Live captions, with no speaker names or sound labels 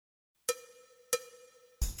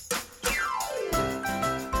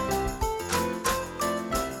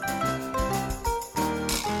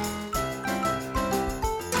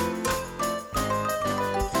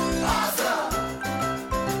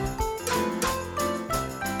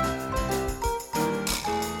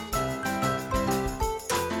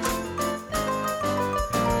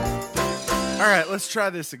right, let's try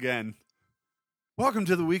this again. Welcome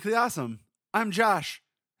to the Weekly Awesome. I'm Josh.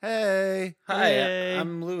 Hey. Hi, Hey.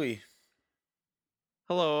 I'm Louie.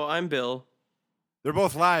 Hello, I'm Bill. They're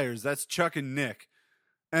both liars. That's Chuck and Nick.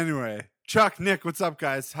 Anyway, Chuck, Nick, what's up,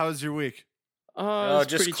 guys? How's your week? Oh,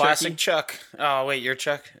 It's just pretty classic Chucky. Chuck. Oh, wait, you're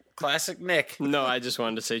Chuck. Classic Nick. No, I just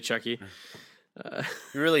wanted to say Chucky.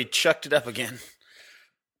 You really chucked it up again.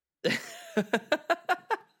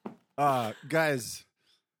 Guys,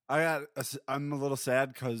 I'm a little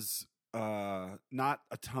sad because not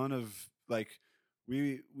a ton of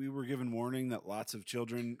we were given warning that lots of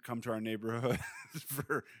children come to our neighborhood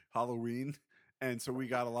for Halloween, and so we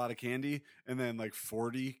got a lot of candy, and then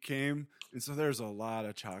 40 came, and so there's a lot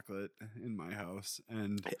of chocolate in my house.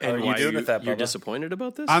 And How are you why doing with that, You're Bubba? Disappointed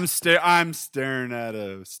about this? I'm staring at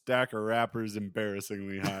a stack of wrappers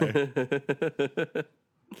embarrassingly high.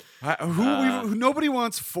 Nobody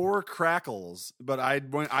wants 4 crackles, but I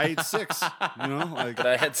ate 6. But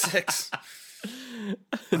I had 6.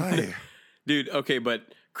 Dude, okay, but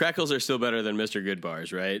crackles are still better than Mr. Good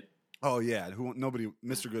bars, right? Oh yeah, nobody.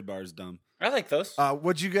 Mr. Goodbar is dumb. I like those.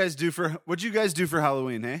 What'd you guys do for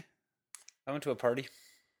Halloween? Hey. I went to a party.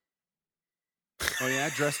 Oh yeah,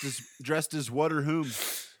 dressed as what or whom?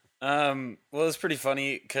 Well, it's pretty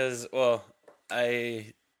funny because,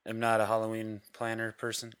 I am not a Halloween planner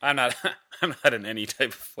person. I'm not in any type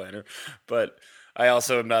of planner, but I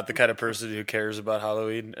also am not the kind of person who cares about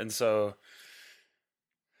Halloween, and so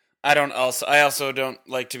I also don't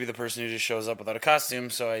like to be the person who just shows up without a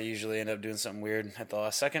costume, so I usually end up doing something weird at the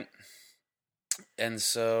last second. And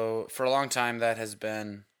so for a long time that has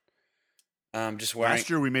been just wearing.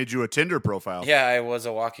 Last year we made you a Tinder profile. Yeah, I was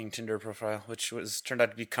a walking Tinder profile, which turned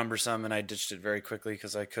out to be cumbersome, and I ditched it very quickly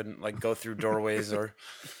because I couldn't go through doorways or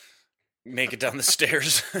make it down the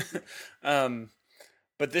stairs.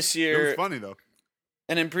 But this year, It was funny though.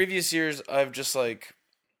 and in previous years, I've just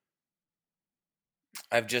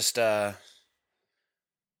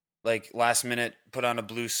last minute put on a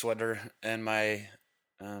blue sweater and my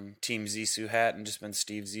Team Zissou hat and just been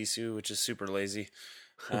Steve Zissou, which is super lazy.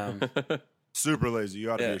 Super lazy.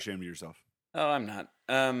 You ought to Yeah. be ashamed of yourself. Oh, I'm not.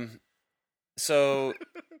 So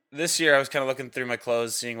this year I was kind of looking through my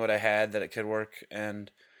clothes, seeing what I had that it could work,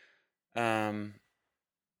 and our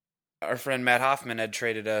friend Matt Hoffman had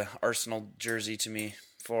traded a Arsenal jersey to me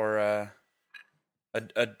for a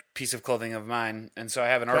piece of clothing of mine, and so I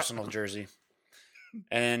have an Arsenal jersey.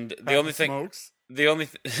 And the only thing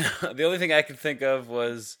I could think of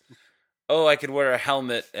was, I could wear a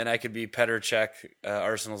helmet and I could be Petr Cech,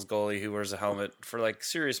 Arsenal's goalie, who wears a helmet for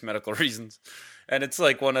serious medical reasons. And it's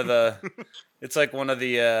one of the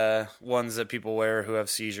ones that people wear who have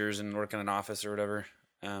seizures and work in an office or whatever.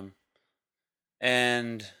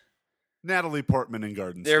 And Natalie Portman in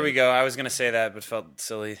Garden there State. we go. I was gonna say that, but felt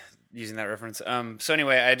silly using that reference. So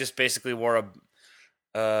anyway, I just basically wore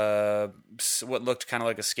what looked kind of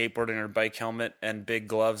like a skateboarding or bike helmet and big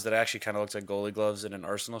gloves that actually kind of looked like goalie gloves and an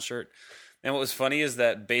Arsenal shirt. And what was funny is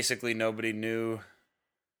that basically nobody knew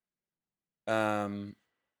who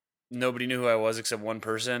I was except one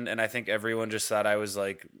person, and I think everyone just thought I was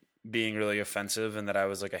being really offensive and that I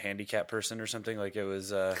was a handicapped person or something. It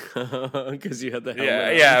was Because you had the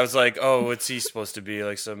helmet. yeah. I was what's he supposed to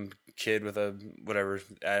be, some kid with a whatever?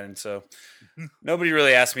 And so nobody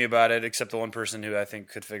really asked me about it except the one person who I think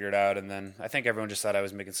could figure it out. And then I think everyone just thought I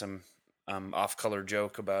was making some off-color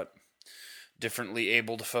joke about differently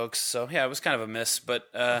abled folks. So yeah, it was kind of a miss, but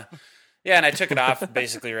yeah, and I took it off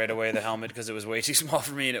basically right away, the helmet, because it was way too small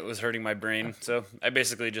for me and it was hurting my brain. So I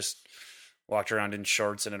basically just walked around in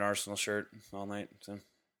shorts and an Arsenal shirt all night. So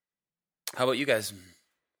how about you guys?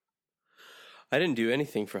 I didn't do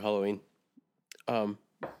anything for Halloween.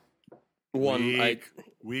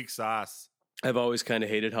 Weak sauce. I've always kind of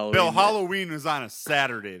hated Halloween. Bill, Halloween was on a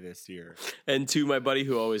Saturday this year. And two, my buddy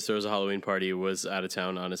who always throws a Halloween party was out of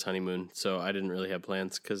town on his honeymoon, so I didn't really have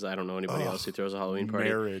plans because I don't know anybody else who throws a Halloween party.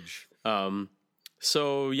 Marriage.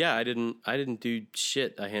 So yeah, I didn't do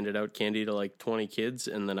shit. I handed out candy to 20 kids,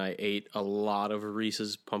 and then I ate a lot of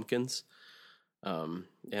Reese's pumpkins. And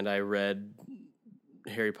I read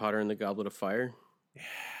Harry Potter and the Goblet of Fire. Yeah.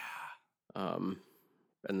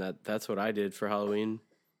 And that's what I did for Halloween.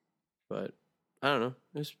 But I don't know.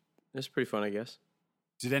 It was pretty fun, I guess.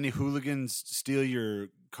 Did any hooligans steal your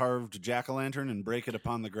carved jack-o'-lantern and break it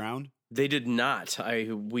upon the ground? They did not.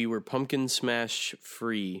 We were pumpkin smash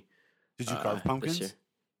free. Did you carve pumpkins?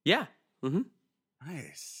 Yeah. Mm-hmm.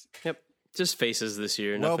 Nice. Yep. Just faces this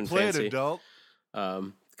year. Well Nothing played, fancy. adult. A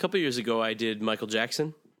couple years ago, I did Michael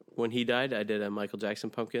Jackson. When he died, I did a Michael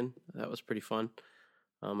Jackson pumpkin. That was pretty fun.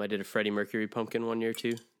 I did a Freddie Mercury pumpkin one year,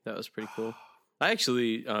 too. That was pretty cool. I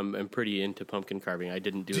actually am pretty into pumpkin carving. I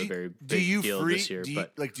didn't do a very big deal this year,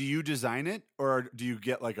 but do you design it or do you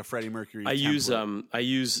get like a Freddie Mercury? I template?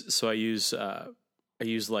 I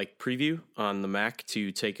use like Preview on the Mac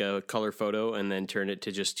to take a color photo and then turn it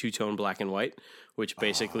to just 2-tone black and white, which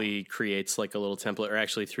basically creates like a little template, or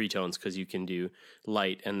actually 3 tones, because you can do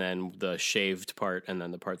light and then the shaved part and then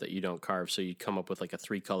the part that you don't carve. So you come up with like a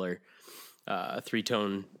 3-color,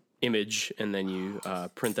 3-tone image, and then you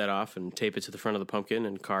print that off and tape it to the front of the pumpkin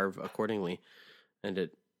and carve accordingly. And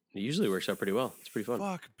it usually works out pretty well. It's pretty fun.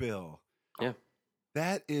 Fuck, Bill. Yeah.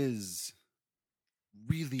 That is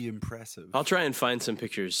really impressive. I'll try and find some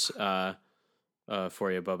pictures for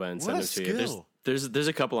you, Bubba, and send them to you. There's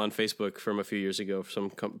a couple on Facebook from a few years ago, some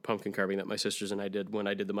pumpkin carving that my sisters and I did when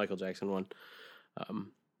I did the Michael Jackson one.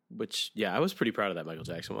 Which, yeah, I was pretty proud of that Michael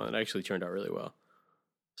Jackson one. It actually turned out really well.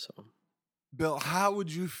 So, Bill, how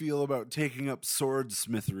would you feel about taking up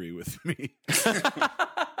swordsmithery with me?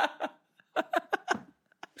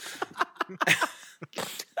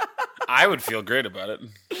 I would feel great about it.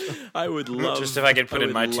 I would love just if I could put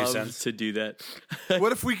in my 2 love cents to do that.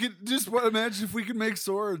 What if we could imagine if we could make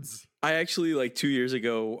swords? I actually, like 2 years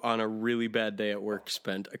ago, on a really bad day at work,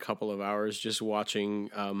 spent a couple of hours just watching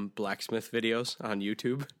blacksmith videos on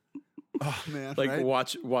YouTube. Oh man! Like right?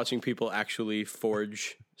 watching people actually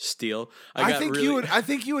forge steel. I think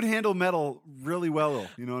you would handle metal really well.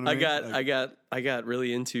 You know what I mean? I got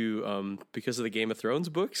really into because of the Game of Thrones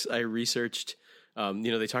books. I researched.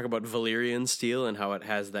 They talk about Valyrian steel and how it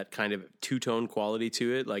has that kind of 2-tone quality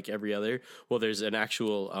to it, like every other. Well, there's an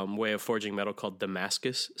actual way of forging metal called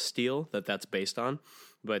Damascus steel that's based on,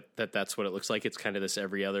 but that's what it looks like. It's kind of this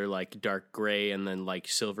every other, like dark gray and then like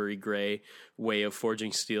silvery gray way of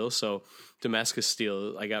forging steel. So Damascus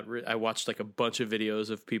steel, I watched like a bunch of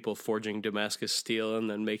videos of people forging Damascus steel and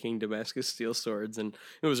then making Damascus steel swords, and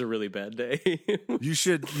it was a really bad day. You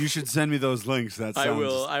should send me those links. I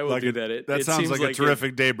will do that. That sounds like a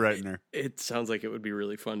terrific day brightener. It sounds like it would be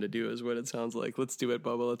really fun to do, is what it sounds like. Let's do it,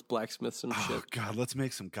 Bubba. Let's blacksmith some shit. Oh God, let's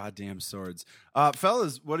make some goddamn swords.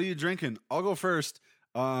 Fellas, what are you drinking? I'll go first.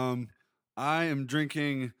 I am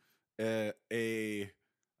drinking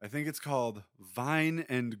I think it's called Vine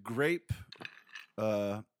and Grape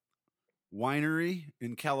Winery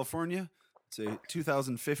in California. It's a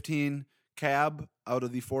 2015 cab out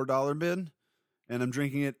of the $4 bin, and I'm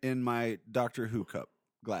drinking it in my Doctor Who cup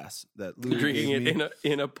glass that Louis drinking gave it me.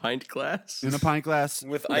 in a pint glass. In a pint glass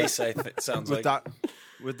with ice. Sounds with like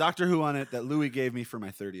with Doctor Who on it that Louis gave me for my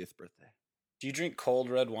 30th birthday. Do you drink cold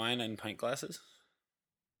red wine in pint glasses?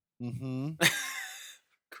 Mm-hmm.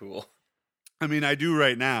 Cool. I mean, I do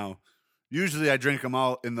right now. Usually I drink them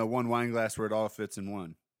all in the one wine glass where it all fits in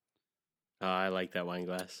one. Oh, I like that wine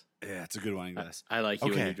glass. Yeah, it's a good wine glass. I like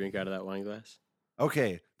you when you drink out of that wine glass.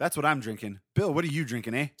 Okay, that's what I'm drinking. Bill, what are you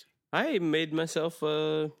drinking, eh? I made myself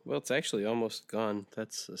well, it's actually almost gone.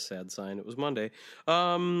 That's a sad sign. It was Monday.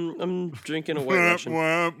 I'm drinking a White Russian.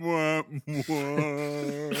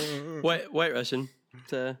 White Russian.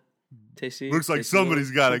 It's tasty. Looks like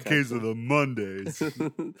somebody's got a case of the Mondays.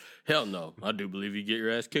 Hell no. I do believe you get your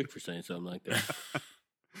ass kicked for saying something like that.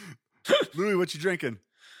 Louis, what you drinking?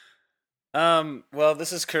 Well,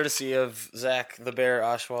 this is courtesy of Zach the Bear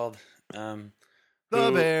Oshwald. The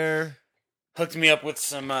Bear hooked me up with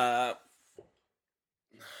some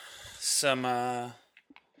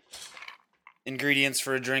ingredients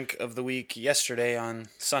for a drink of the week yesterday on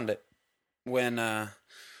Sunday, when I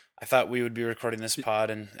thought we would be recording this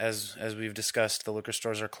pod, and as we've discussed, the liquor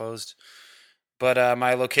stores are closed. But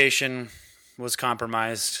my location was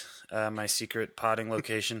compromised, my secret podding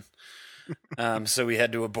location. So we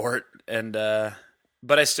had to abort, and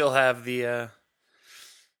but I still have the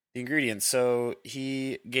ingredients. So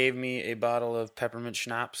he gave me a bottle of peppermint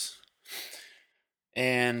schnapps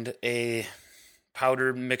and a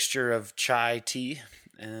powdered mixture of chai tea.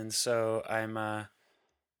 And so I'm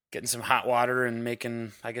getting some hot water and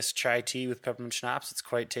making, I guess, chai tea with peppermint schnapps. It's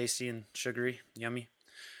quite tasty and sugary, yummy.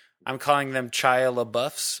 I'm calling them chai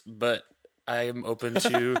LaBeoufs, but I am open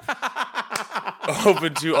to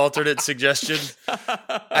alternate suggestions.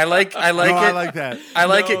 I like it. I like that. I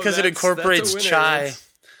like it because it incorporates chai,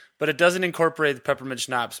 but it doesn't incorporate the peppermint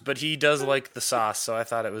schnapps. But he does like the sauce, so I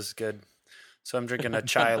thought it was good. So I'm drinking a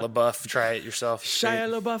chai LaBeouf. Try it yourself. Chai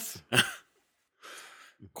LaBeouf.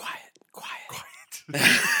 Quiet.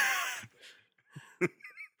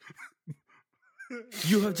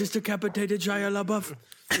 You have just decapitated Shia LaBeouf.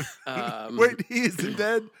 Wait, he isn't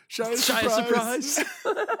dead. Shia surprise.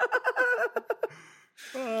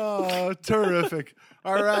 Oh, terrific.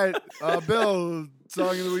 All right. Bill,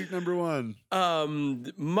 song of the week number 1.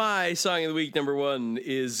 My song of the week number 1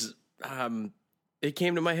 is It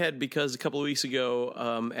came to my head because a couple of weeks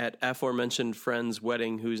ago, at aforementioned friend's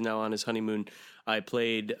wedding, who's now on his honeymoon, I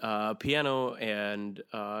played piano, and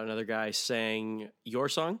another guy sang Your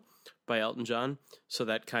Song by Elton John. So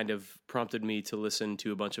that kind of prompted me to listen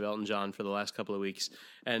to a bunch of Elton John for the last couple of weeks.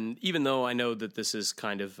 And even though I know that this is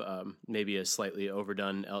kind of maybe a slightly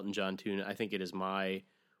overdone Elton John tune, I think it is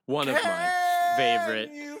one of my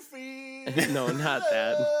favorite. No, not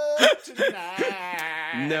that.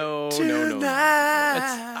 No.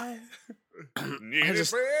 Tonight.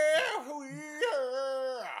 Just-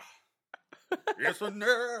 Yes or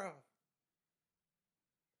no?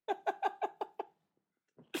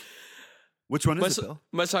 Which one is it, Bill?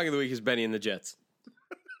 My song of the week is Benny and the Jets.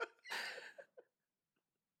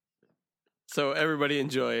 So everybody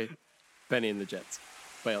enjoy Benny and the Jets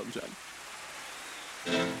by Elton John.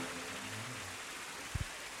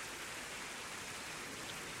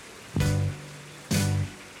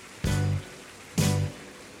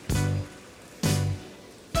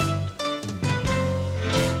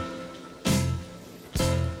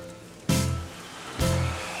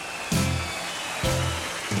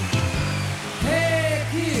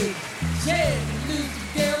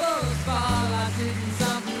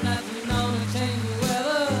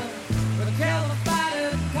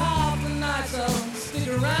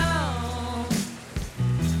 Around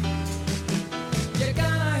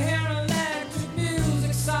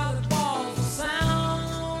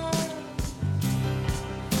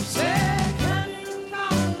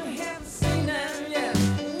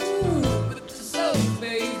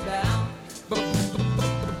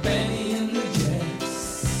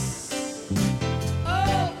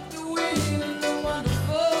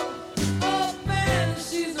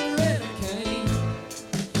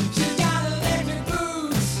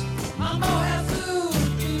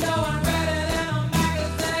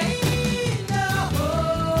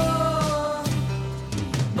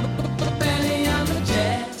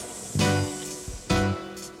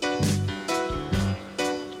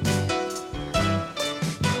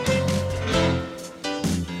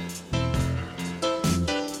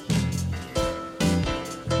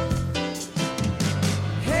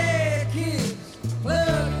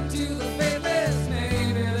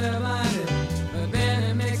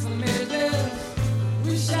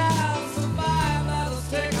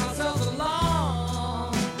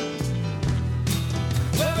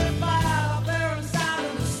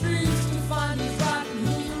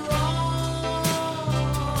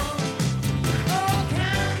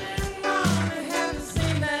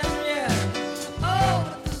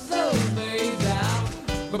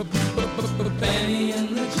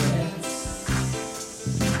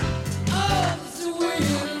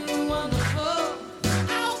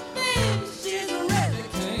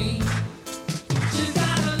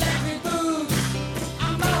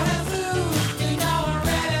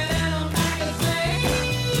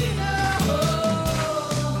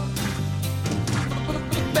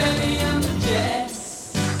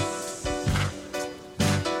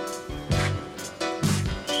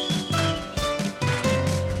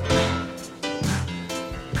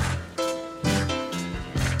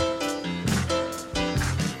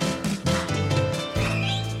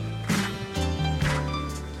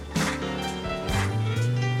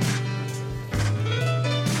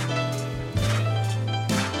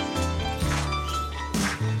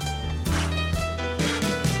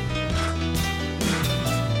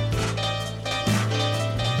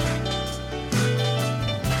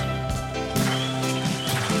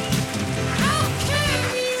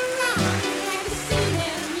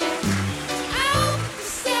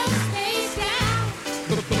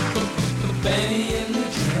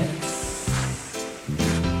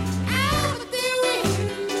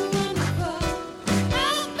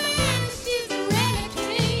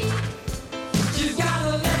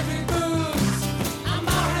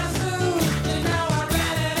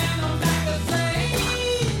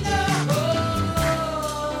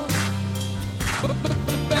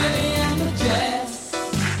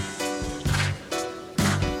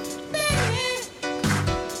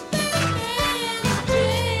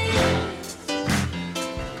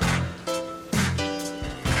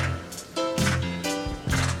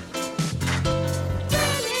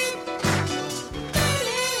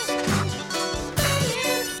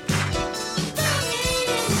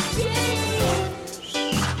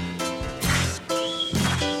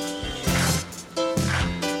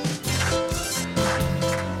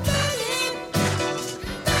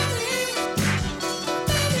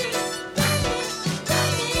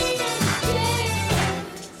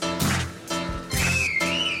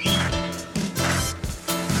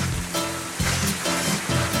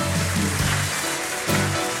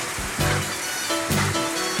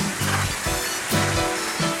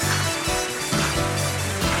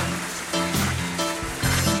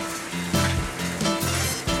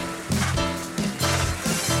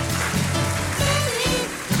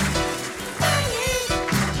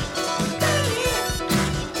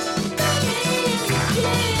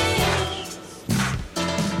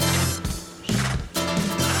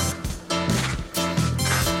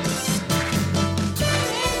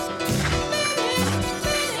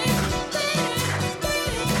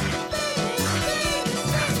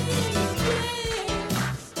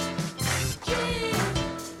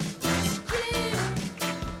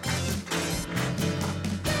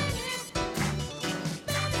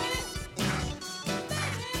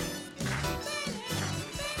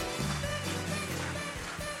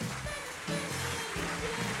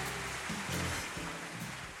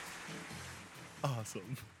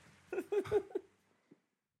awesome.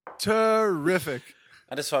 Terrific.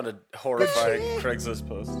 I just found a horrifying Craigslist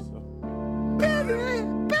post. So.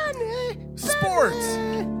 Sports.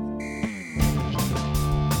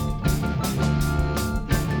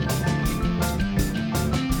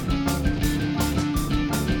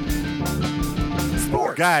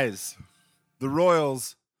 Guys, the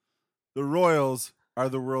Royals are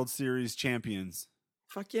the World Series champions.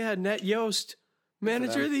 Fuck yeah, Ned Yost.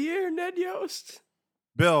 Manager of the year, Ned Yost.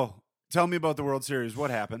 Bill, tell me about the World Series.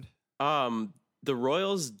 What happened? The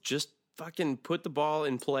Royals just fucking put the ball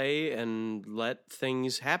in play and let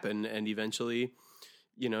things happen. And eventually,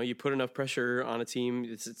 you put enough pressure on a team.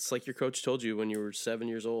 It's like your coach told you when you were 7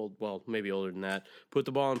 years old. Well, maybe older than that. Put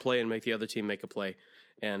the ball in play and make the other team make a play.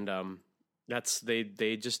 And,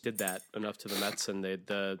 they just did that enough to the Mets, and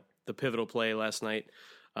the pivotal play last night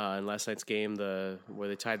in last night's game, where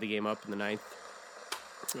they tied the game up in the ninth.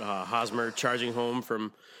 Hosmer charging home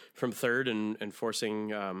from third and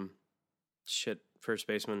forcing first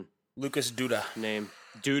baseman Lucas Duda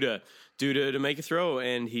Duda to make a throw,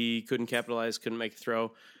 and he couldn't capitalize, couldn't make a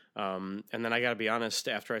throw. And then I got to be honest,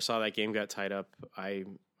 after I saw that game got tied up, I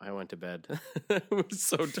went to bed. I was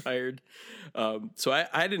so tired. So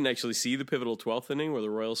I didn't actually see the pivotal 12th inning where the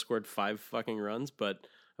Royals scored 5 fucking runs, but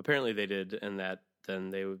apparently they did, and then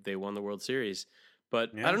they won the World Series.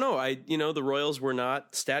 But yeah. I don't know. The Royals were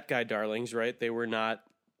not stat guy darlings, right? They were not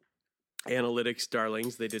analytics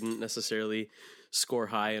darlings. They didn't necessarily score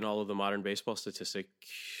high in all of the modern baseball statistic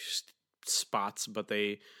spots, but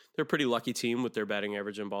they're a pretty lucky team with their batting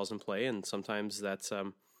average and balls in play, and sometimes that's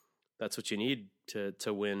what you need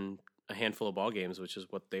to win a handful of ball games, which is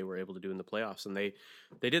what they were able to do in the playoffs. And they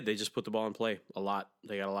did. They just put the ball in play a lot.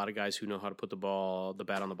 They got a lot of guys who know how to put the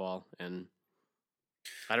bat on the ball. And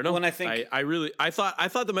I don't know. Well, and I think I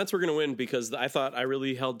thought the Mets were going to win because I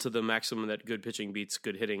really held to the maximum that good pitching beats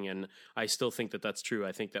good hitting, and I still think that that's true.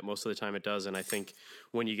 I think that most of the time it does, and I think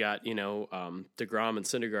when you got DeGrom and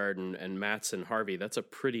Syndergaard and Matz and Harvey, that's a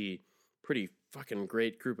pretty fucking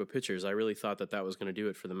great group of pitchers. I really thought that was going to do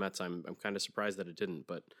it for the Mets. I'm kind of surprised that it didn't,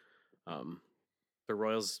 but the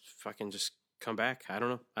Royals fucking just come back. I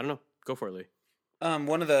don't know. Go for it, Lee.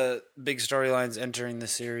 One of the big storylines entering the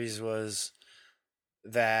series was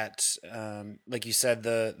that, like you said,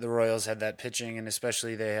 the Royals had that pitching, and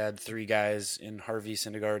especially they had 3 guys in Harvey,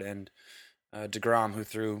 Syndergaard, and DeGrom who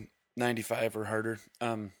threw 95 or harder.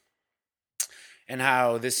 And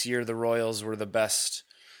how this year the Royals were the best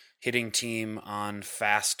hitting team on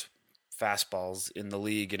fastballs in the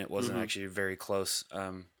league, and it wasn't actually very close.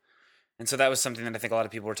 And so that was something that I think a lot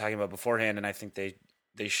of people were talking about beforehand, and I think they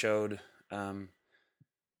showed,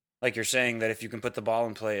 like you're saying, that if you can put the ball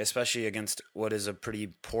in play, especially against what is a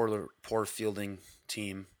pretty poor fielding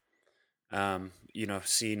team,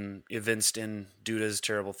 seeing evinced in Duda's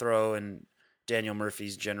terrible throw and Daniel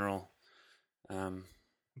Murphy's general, I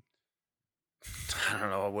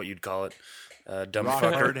don't know what you'd call it, dumb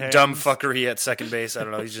fuckery at second base. I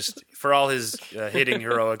don't know. He's just, for all his hitting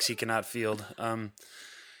heroics, he cannot field.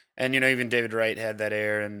 And, even David Wright had that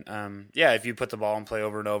air. And, if you put the ball in play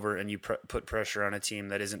over and over and you put pressure on a team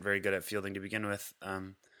that isn't very good at fielding to begin with.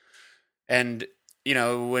 And,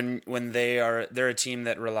 when they're a team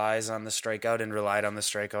that relies on the strikeout and relied on the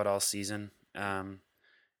strikeout all season.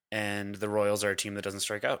 And the Royals are a team that doesn't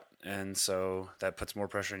strike out. And so that puts more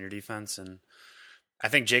pressure on your defense. And I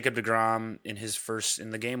think Jacob deGrom in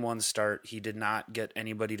the game 1 start, he did not get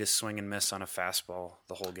anybody to swing and miss on a fastball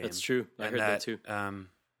the whole game. That's true. I heard that too.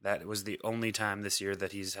 That was the only time this year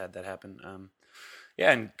that he's had that happen.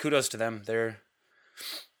 And kudos to them. They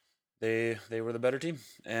were the better team,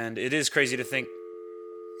 and it is crazy to think.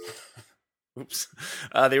 Oops,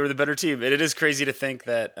 they were the better team, and it is crazy to think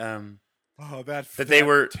that. That they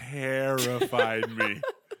were terrified me.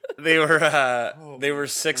 They were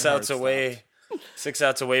 6 outs away. 6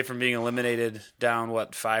 outs away from being eliminated, down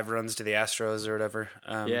 5 runs to the Astros or whatever.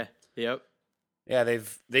 Yep. Yeah,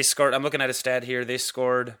 they scored. I'm looking at a stat here. They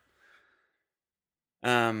scored,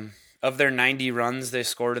 of their 90 runs they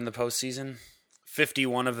scored in the postseason,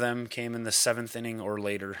 51 of them came in the 7th inning or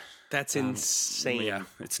later. That's insane. Yeah,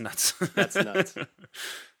 it's nuts. That's nuts.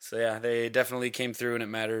 So yeah, they definitely came through and it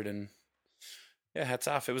mattered. And yeah, hats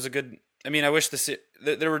off. It was a good. I mean, I wish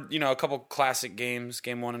there were a couple classic games.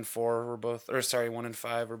 Game 1 and 4 were both, 1 and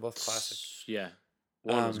 5 were both classic. Yeah,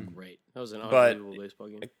 1 was great. That was an unbelievable baseball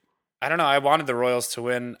game. I don't know. I wanted the Royals to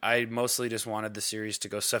win. I mostly just wanted the series to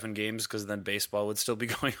go 7 games because then baseball would still be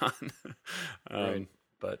going on. Right.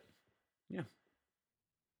 But yeah,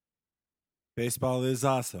 baseball is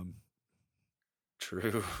awesome.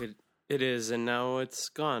 True. It is, and now it's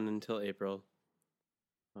gone until April.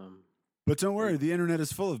 But don't worry, the internet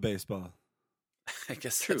is full of baseball. I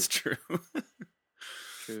guess that's true.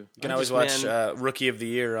 True. You can always watch Rookie of the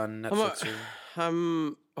Year on Netflix.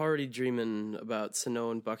 I'm already dreaming about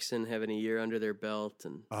Sano and Buxton having a year under their belt,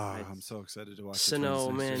 and I'm so excited to watch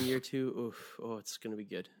Sano. Man, year 2. Oof, it's gonna be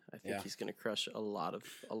good. I think he's gonna crush a lot of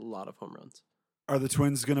home runs. Are the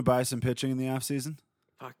Twins gonna buy some pitching in the offseason?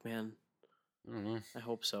 Fuck, man. I don't know. I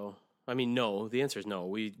hope so. I mean, no. The answer is no.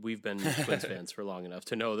 We've been Twins fans for long enough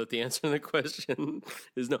to know that the answer to the question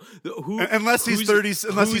is no. Unless he's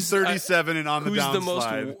 37 and on the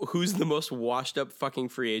downslide. Who's the most washed up fucking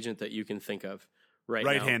free agent that you can think of right now?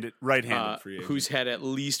 Right-handed free agent. Who's had at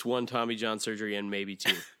least one Tommy John surgery and maybe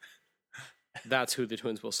 2. That's who the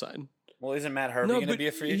Twins will sign. Well, isn't Matt Harvey going to be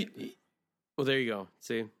a free agent? Well, there you go.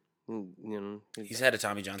 See, you know, he's had a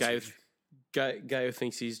Tommy John surgery. Guy who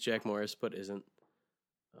thinks he's Jack Morris but isn't.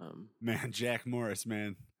 Man, Jack Morris,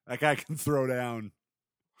 man. That guy can throw down.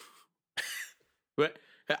 But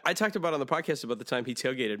I talked about on the podcast about the time he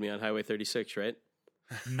tailgated me on Highway 36, right?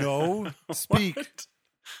 No. Speak.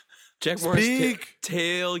 Jack Morris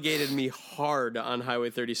tailgated me hard on Highway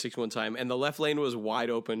 36 one time, and the left lane was wide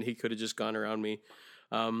open. He could have just gone around me.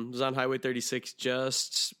 It was on Highway 36,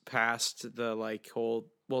 just past the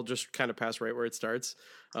just kind of past right where it starts,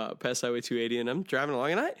 past Highway 280, and I'm driving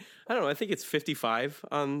along, and I don't know, I think it's 55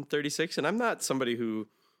 on 36, and I'm not somebody who,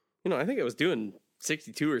 I think I was doing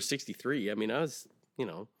 62 or 63. I mean, I was,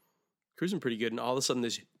 cruising pretty good, and all of a sudden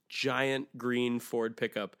this giant green Ford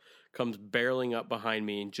pickup comes barreling up behind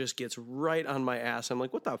me and just gets right on my ass. I'm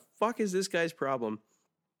like, what the fuck is this guy's problem?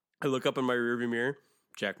 I look up in my rearview mirror,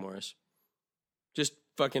 Jack Morris. Just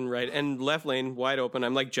fucking right. And left lane, wide open.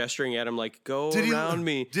 I'm like gesturing at him like, go around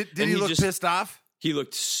me. Did he look pissed off? He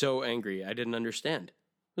looked so angry. I didn't understand.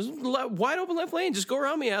 It was wide open left lane. Just go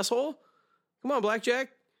around me, asshole. Come on, Blackjack.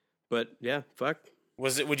 But yeah, fuck.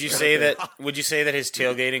 Would you say that his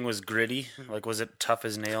tailgating was gritty? Like, was it tough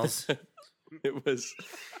as nails? It was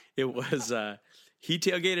he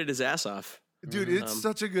tailgated his ass off. Dude, it's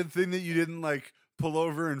such a good thing that you didn't pull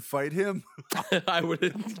over and fight him. I would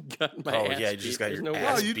have gotten my ass you just got your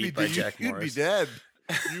ass beat by Jack Morris. You'd be dead.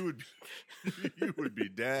 You would be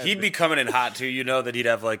dead. He'd be coming in hot too. You know that he'd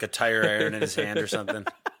have like a tire iron in his hand or something.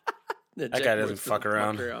 That guy doesn't fuck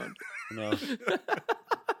around. No.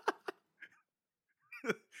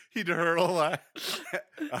 He'd hurl a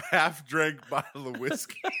half-drank bottle of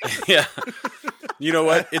whiskey. Yeah. You know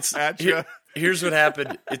what? Here's what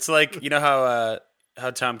happened. It's like, you know how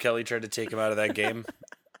Tom Kelly tried to take him out of that game?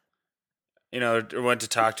 Or went to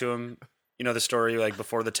talk to him. You know the story, like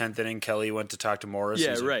before the 10th inning, Kelly went to talk to Morris.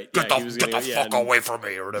 Yeah, right. Get the fuck away from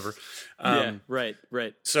me or whatever. Yeah, right.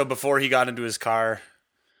 So before he got into his car,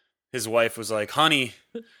 his wife was like, honey,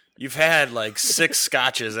 you've had like 6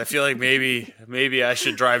 scotches. I feel like maybe I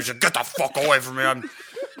should drive. She's like, get the fuck away from me.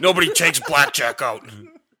 Nobody takes Blackjack out.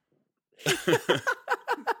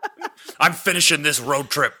 I'm finishing this road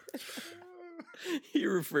trip. He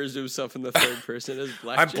refers to himself in the third person as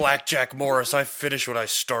Blackjack. I'm Blackjack Morris. I finished what I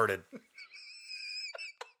started.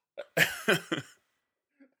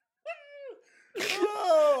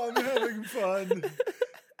 Oh, I'm having fun.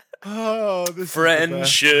 Oh, this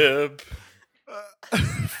friendship.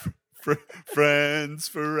 Friends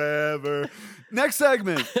forever. Next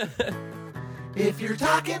segment. If you're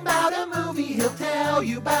talking about a movie, he'll tell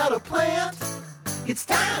you about a plant. It's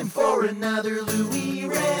time for another Louis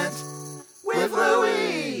rant with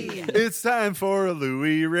Louis. It's time for a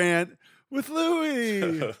Louis rant with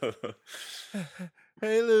Louis.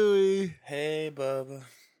 Hey, Louis. Hey, Bubba.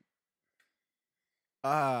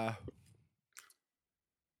 I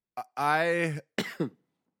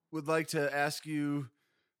would like to ask you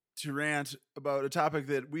to rant about a topic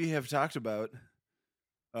that we have talked about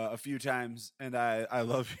a few times, and I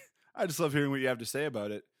just love hearing what you have to say about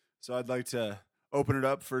it. So I'd like to open it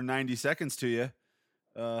up for 90 seconds to you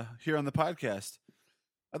here on the podcast.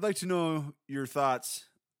 I'd like to know your thoughts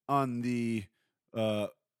on the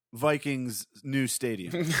Vikings' new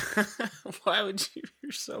stadium. Why would you?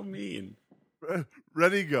 You're so mean.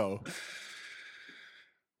 Ready, go.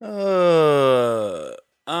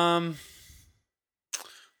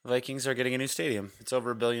 Vikings are getting a new stadium. It's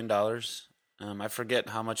over $1 billion. I forget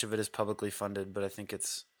how much of it is publicly funded, but I think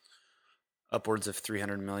it's upwards of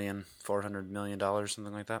 $300 million, $400 million,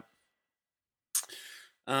 something like that.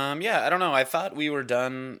 I don't know. I thought we were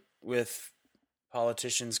done with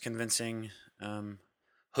politicians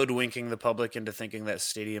hoodwinking the public into thinking that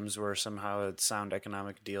stadiums were somehow a sound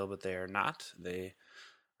economic deal, but they are not. They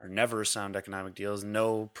are never sound economic deals.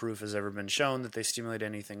 No proof has ever been shown that they stimulate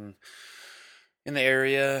anything in the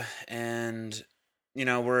area, and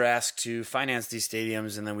we're asked to finance these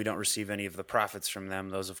stadiums and then we don't receive any of the profits from them.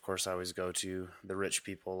 Those, of course, always go to the rich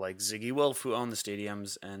people like Ziggy Wolf, who own the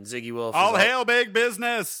stadiums. And Ziggy Wolf... All hail big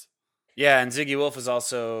business! Yeah, and Ziggy Wolf is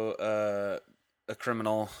also a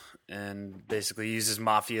criminal and basically uses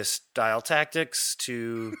mafia-style tactics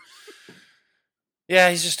to... Yeah,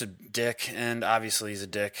 he's just a dick, and obviously he's a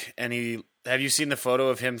dick. And have you seen the photo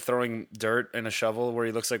of him throwing dirt in a shovel where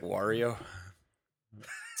he looks like Wario?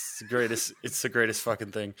 It's the greatest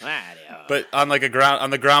fucking thing. But on the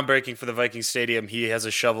groundbreaking for the Viking Stadium, he has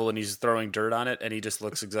a shovel and he's throwing dirt on it, and he just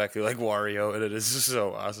looks exactly like Wario, and it is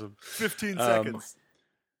so awesome. 15 seconds.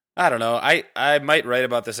 I don't know. I might write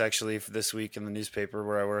about this actually for this week in the newspaper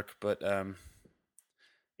where I work, but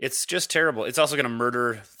it's just terrible. It's also going to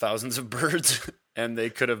murder thousands of birds, and they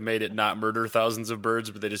could have made it not murder thousands of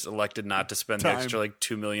birds, but they just elected not to spend the extra like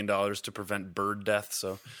 $2 million to prevent bird death.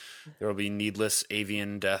 So there will be needless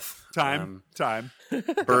avian death. Time.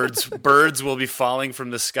 Birds will be falling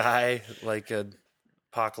from the sky like a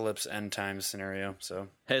apocalypse end time scenario. So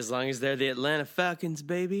as long as they're the Atlanta Falcons,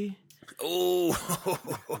 baby. Oh,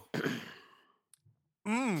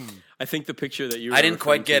 I think the picture that you I didn't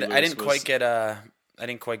quite get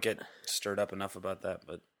stirred up enough about that,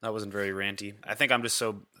 but that wasn't very ranty. I think I'm just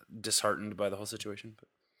so disheartened by the whole situation. But.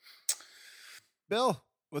 Bill,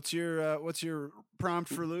 what's your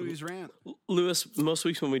prompt for Louie's rant? Lewis, most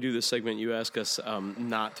weeks when we do this segment, you ask us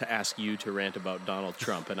not to ask you to rant about Donald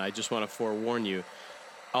Trump, and I just want to forewarn you.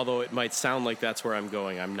 Although it might sound like that's where I'm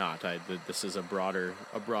going, I'm not. This is a broader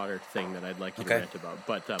thing that I'd like you to rant about.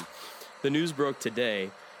 But the news broke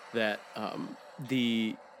today that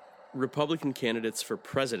the Republican candidates for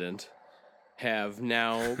president have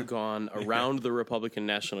now gone around the Republican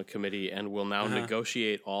National Committee and will now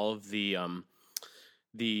negotiate all of the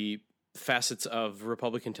facets of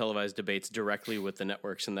Republican televised debates directly with the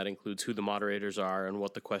networks, and that includes who the moderators are and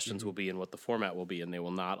what the questions will be and what the format will be, and they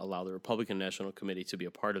will not allow the Republican National Committee to be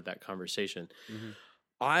a part of that conversation.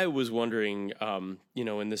 I was wondering,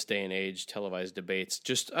 in this day and age, televised debates,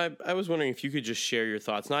 I was wondering if you could just share your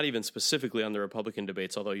thoughts, not even specifically on the Republican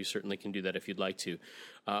debates, although you certainly can do that if you'd like to,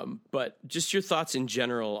 but just your thoughts in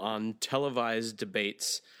general on televised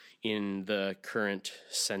debates in the current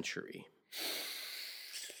century.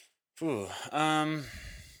 Ooh, I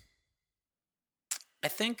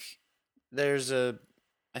think there's a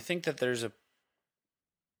I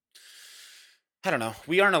don't know.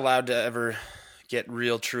 We aren't allowed to ever get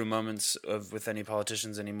real true moments with any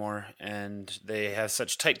politicians anymore, and they have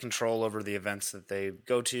such tight control over the events that they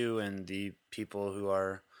go to and the people who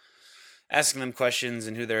are asking them questions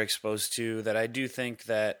and who they're exposed to, that I do think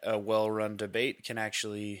that a well-run debate can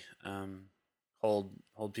actually hold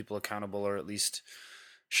people accountable, or at least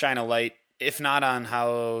shine a light, if not on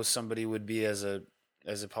how somebody would be as a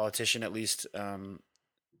politician, at least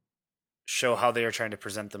show how they are trying to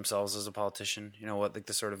present themselves as a politician. You know what, like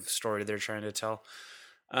the sort of story they're trying to tell.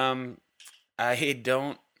 I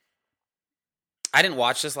didn't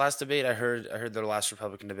watch this last debate. I heard the last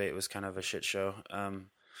Republican debate was kind of a shit show.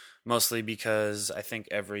 Mostly because I think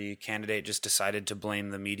every candidate just decided to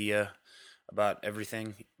blame the media about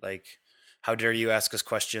everything. Like, how dare you ask us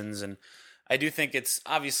questions? And I do think it's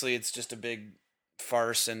just a big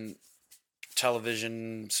farce and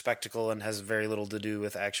television spectacle and has very little to do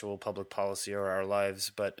with actual public policy or our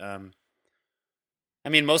lives. But,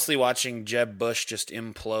 mostly watching Jeb Bush just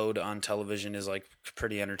implode on television is like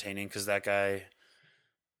pretty entertaining, because that guy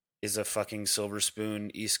is a fucking silver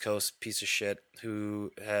spoon East Coast piece of shit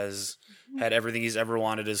who has had everything he's ever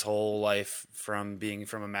wanted his whole life, from being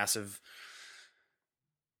from a massive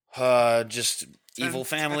just evil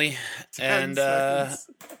family.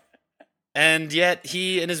 And yet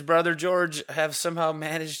he and his brother George have somehow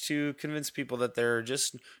managed to convince people that they're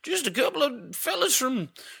just a couple of fellas from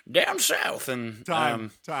down south. And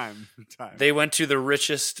time. They went to the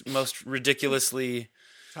richest, most ridiculously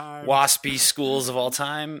waspy schools of all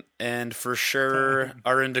time, and for sure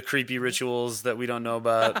are into creepy rituals that we don't know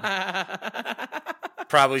about.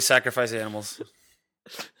 Probably sacrifice animals.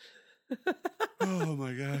 Oh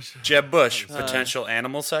my gosh. Jeb Bush, potential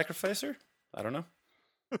animal sacrificer? I don't know.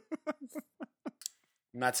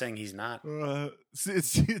 I'm not saying he's not.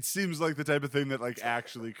 It seems like the type of thing that like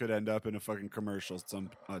actually could end up in a fucking commercial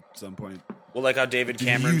at some point. Well, like how David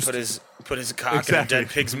Cameron put his cock in a dead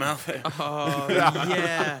pig's mouth. Oh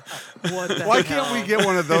yeah. Why can't we get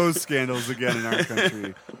one of those scandals again in our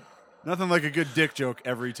country? Nothing like a good dick joke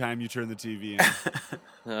every time you turn the TV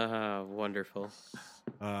in. Wonderful.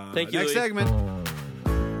 Thank you. Next Louis. segment.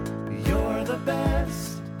 You're the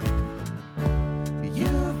best.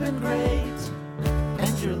 You've been great.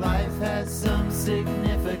 And your life has some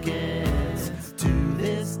significance to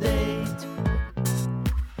state.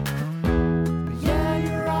 Yeah,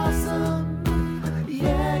 you're awesome.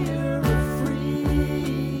 Yeah, you're a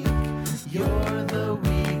freak. You're the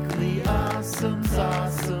weekly awesome's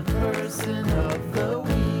awesome person of the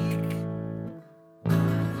week.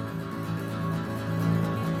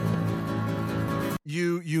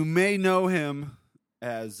 You may know him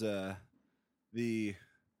as the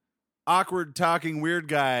awkward talking weird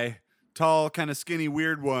guy, tall, kind of skinny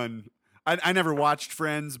weird one. I never watched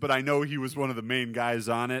Friends, but I know he was one of the main guys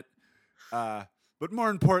on it. But more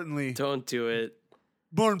importantly, Don't do it.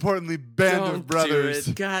 Band Don't of Brothers.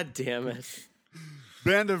 do it. God damn it.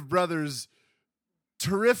 Band of Brothers.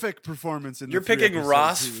 Terrific performance in You're the 3 picking episodes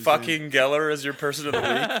Ross he was in. fucking Geller as your person of the week?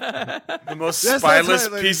 The most Yes, that's spineless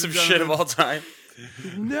right, ladies piece and of shit of gentlemen. all time.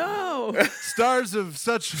 No. Stars of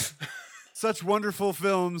such wonderful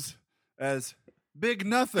films as Big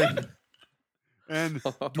Nothing and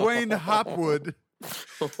Dwayne Hopwood,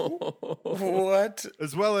 What?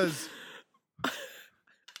 as well as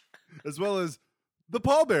The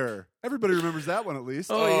Pallbearer. Everybody remembers that one at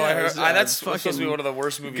least. Oh, I yeah. heard- it was, that's supposed to be fucking one of the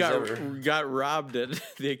worst movies ever. got robbed at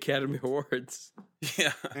the Academy Awards.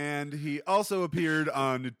 Yeah. And he also appeared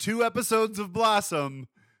on 2 episodes of Blossom.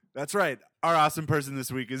 That's right. Our awesome person this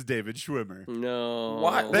week is David Schwimmer. No.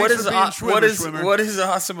 Why, Thanks what for is being Schwimmer. what is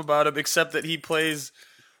awesome about him except that he plays?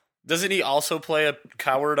 Doesn't he also play a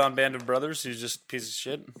coward on Band of Brothers who's just a piece of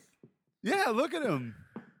shit? Yeah, look at him.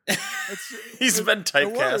 He's been it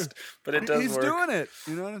typecast, works. but it does He's work. doing it.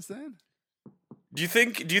 You know what I'm saying? Do you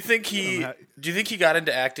think he got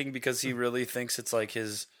into acting because he really thinks it's like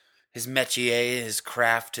his métier, his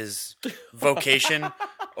craft, his vocation?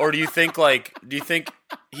 Or do you think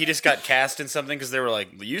he just got cast in something because they were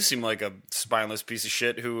like, you seem like a spineless piece of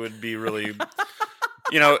shit who would be really,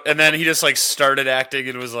 and then he just like started acting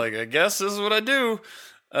and was like, I guess this is what I do.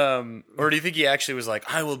 Or do you think he actually was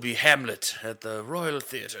like, I will be Hamlet at the Royal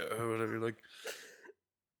Theatre or whatever? Like,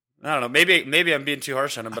 I don't know. Maybe I'm being too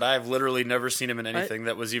harsh on him, but I've literally never seen him in anything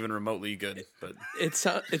that was even remotely good. But It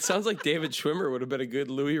sounds like David Schwimmer would have been a good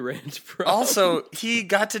Louis Rant pro. also, he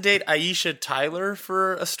got to date Aisha Tyler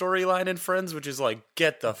for a storyline in Friends, which is like,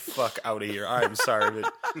 get the fuck out of here. I'm sorry,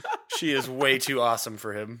 but she is way too awesome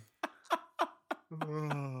for him.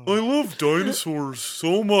 I love dinosaurs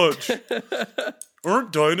so much.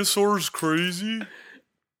 Aren't dinosaurs crazy?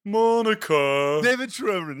 Monica. David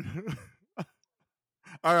Schwimmer.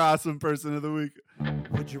 Our awesome person of the week.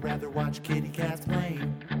 Would you rather watch kitty cats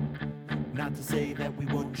playing? Not to say that we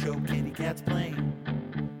wouldn't show kitty cats playing.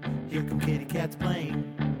 Here come kitty cats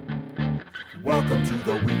playing. Welcome to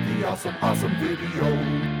the weekly awesome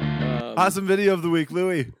video. Awesome video of the week,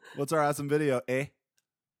 Louie. What's our awesome video?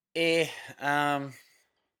 There's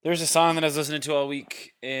a song that I was listening to all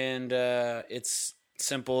week, and it's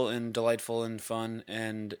simple and delightful and fun,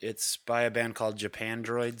 and it's by a band called Japan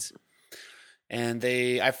Droids. And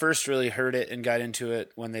I first really heard it and got into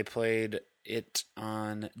it when they played it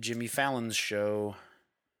on Jimmy Fallon's show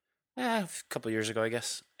a couple years ago, I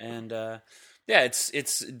guess. And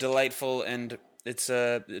it's delightful, and it's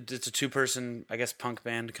a 2-person, I guess, punk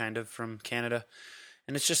band kind of from Canada.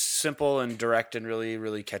 And it's just simple and direct and really,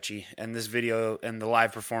 really catchy. And this video and the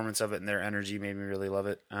live performance of it and their energy made me really love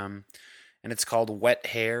it. And it's called Wet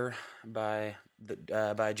Hair by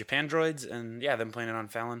Japan Droids. And yeah, them playing it on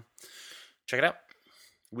Fallon. Check it out.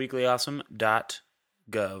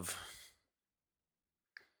 weeklyawesome.gov.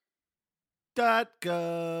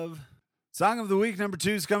 .gov. Song of the week number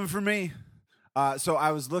 2 is coming from me. So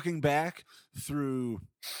I was looking back through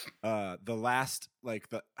the last,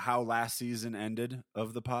 how last season ended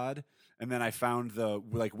of the pod, and then I found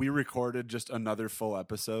we recorded just another full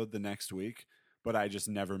episode the next week, but I just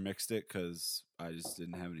never mixed it because I just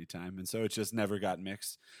didn't have any time, and so it just never got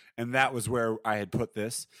mixed. And that was where I had put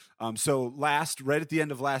this. So right at the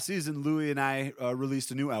end of last season, Louie and I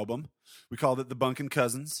released a new album. We called it The Bunkin'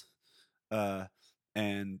 Cousins,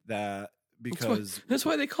 and that because that's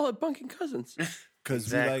why they call it Bunkin' Cousins. Because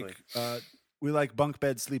Exactly. we like bunk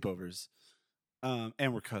bed sleepovers,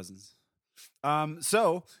 and we're cousins.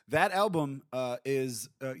 So that album is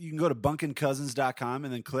you can go to bunkincousins.com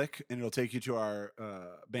and then click, and it'll take you to our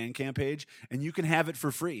Bandcamp page, and you can have it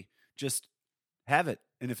for free. Just have it,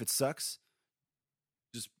 and if it sucks,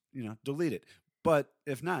 just delete it. But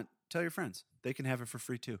if not, tell your friends; they can have it for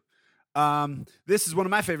free too. This is one of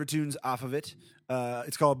my favorite tunes off of it.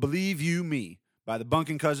 It's called "Believe You Me" by the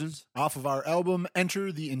Bunkin' Cousins. Off of our album,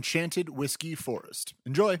 Enter the Enchanted Whiskey Forest.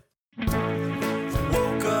 Enjoy. Woke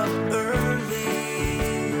up early,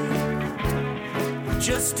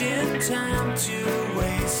 just in time to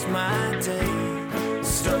waste my day.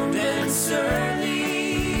 Stoned and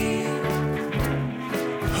surly,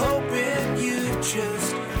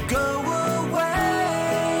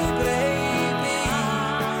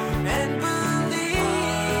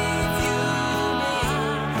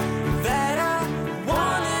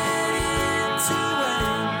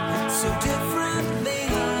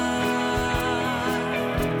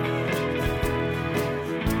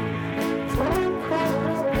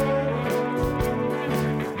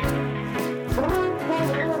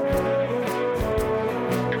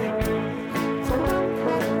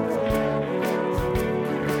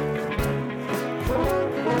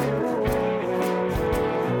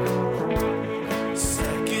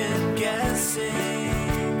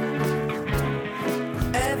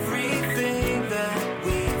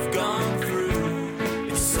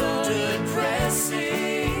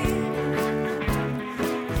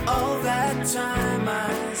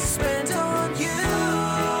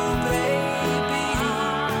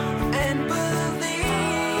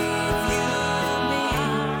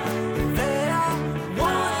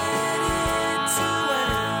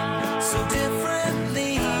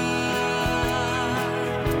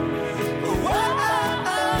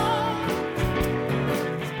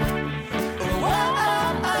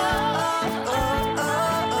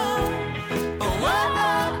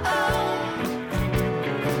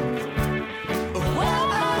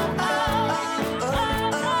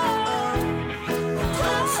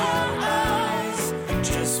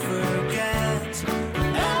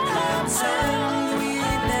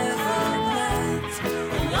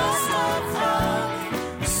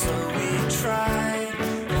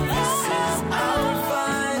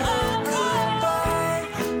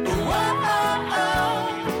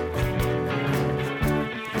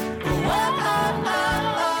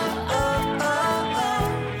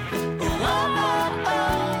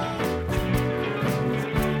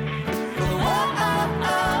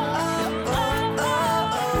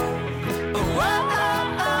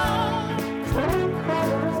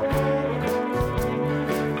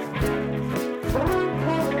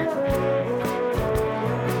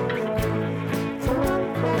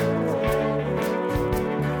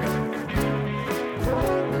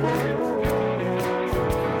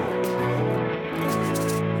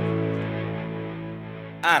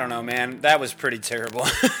 I don't know, man. That was pretty terrible.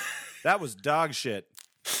 That was dog shit.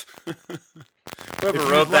 Whoever you'd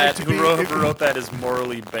wrote like that, to be- whoever wrote that is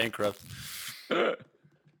morally bankrupt.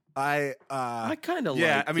 I kind of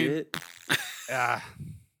yeah, liked I mean- it.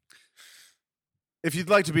 if you'd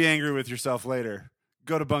like to be angry with yourself later,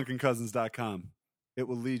 go to bunkandcousins.com. It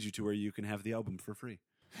will lead you to where you can have the album for free.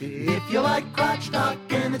 If you like crotch talk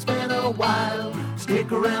and it's been a while,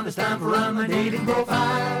 stick around, it's time for online dating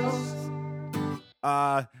profiles.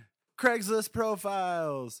 Craigslist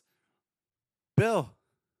profiles. Bill,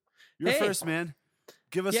 you're Hey. first, man.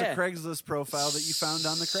 Give us Yeah. a Craigslist profile that you found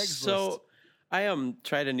on the Craigslist. So I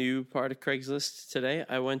tried a new part of Craigslist today.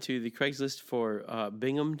 I went to the Craigslist for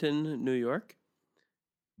Binghamton, New York.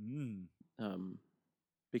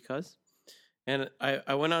 Because, and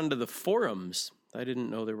I went on to the forums. I didn't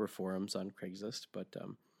know there were forums on Craigslist, but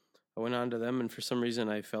I went on to them, and for some reason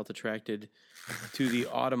I felt attracted to the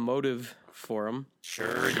automotive forum.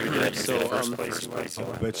 Sure, you did. So, First place.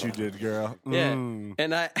 I bet you did, girl. Yeah, Mm.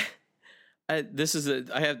 and I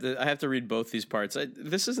have to read both these parts.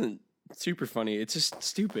 This isn't super funny. It's just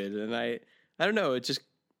stupid, and I don't know. It's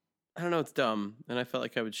dumb, and I felt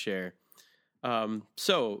like I would share.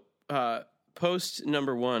 Post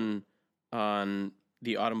number 1 on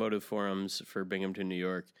the automotive forums for Binghamton, New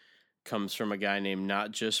York, comes from a guy named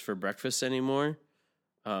Not Just for Breakfast Anymore,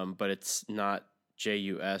 but it's not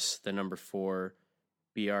JUS, the number 4,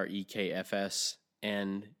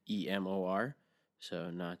 BREKFSNEMOR. So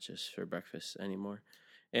Not Just for Breakfast Anymore.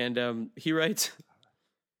 And he writes,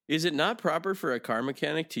 is it not proper for a car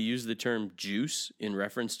mechanic to use the term juice in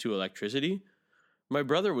reference to electricity? My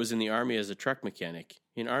brother was in the Army as a truck mechanic.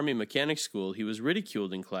 In Army mechanic school, he was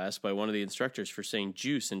ridiculed in class by one of the instructors for saying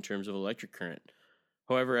juice in terms of electric current.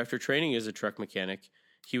 However, after training as a truck mechanic,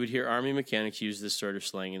 he would hear Army mechanics use this sort of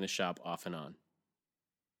slang in the shop off and on.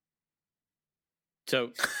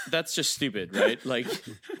 So that's just stupid, right? Like,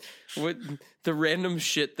 what the random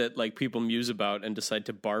shit that like people muse about and decide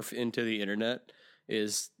to barf into the internet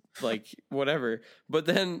is like whatever. But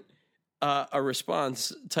then a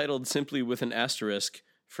response titled simply with an asterisk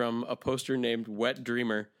from a poster named Wet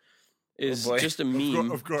Dreamer is just a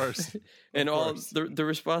meme. Of course. And Of all course. the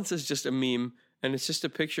response is just a meme, and it's just a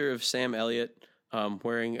picture of Sam Elliott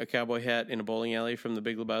wearing a cowboy hat in a bowling alley from The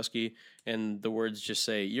Big Lebowski, and the words just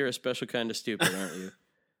say, "You're a special kind of stupid, aren't you?"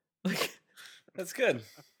 Like, That's good.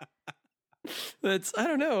 I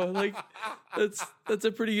don't know, like that's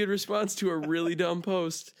a pretty good response to a really dumb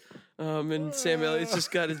post. And Sam Elliott's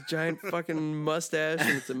just got his giant fucking mustache,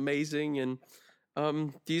 and it's amazing. And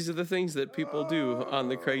these are the things that people do on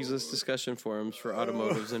the Craigslist discussion forums for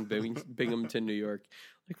automotives in Binghamton, New York.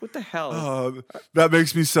 Like, what the hell? Oh, that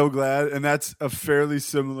makes me so glad. And that's a fairly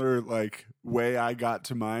similar like way I got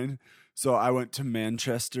to mine. So I went to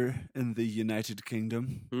Manchester in the United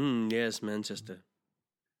Kingdom. Yes, Manchester.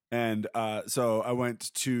 And so I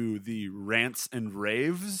went to the rants and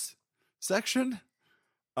raves section,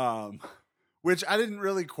 which I didn't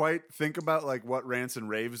really quite think about like what rants and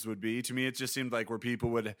raves would be. To me, it just seemed like where people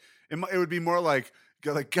would, it would be more like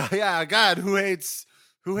yeah, God, who hates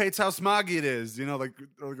how smoggy it is, you know, like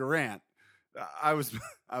a rant. I was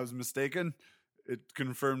mistaken. It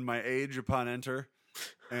confirmed my age upon enter,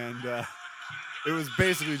 and it was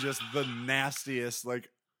basically just the nastiest, like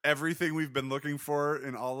everything we've been looking for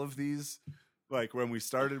in all of these. Like when we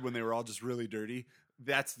started, when they were all just really dirty.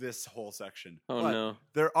 That's this whole section. Oh, but no.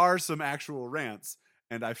 there are some actual rants,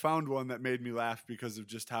 and I found one that made me laugh because of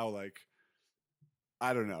just how, like,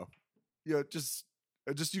 I don't know, you know, just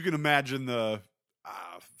you can imagine the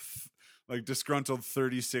like disgruntled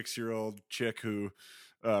 36-year-old chick who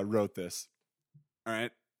wrote this. All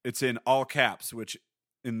right, it's in all caps, which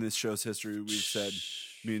in this show's history we've said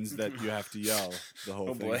means that you have to yell the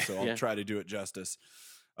whole thing. Boy. So I'll Yeah. try to do it justice.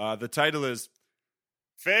 The title is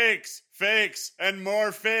Fakes, Fakes, and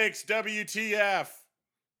More Fakes, WTF.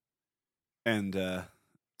 And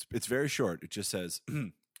it's very short. It just says,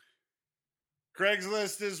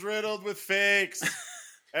 Craigslist is riddled with fakes.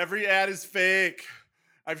 Every ad is fake.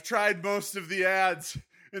 I've tried most of the ads,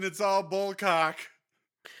 and it's all bullcock.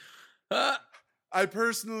 I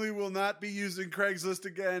personally will not be using Craigslist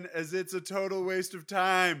again, as it's a total waste of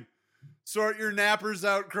time. Sort your nappers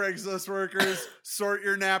out, Craigslist workers. Sort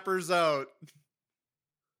your nappers out.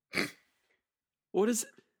 What does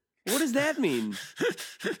that mean?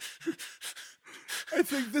 I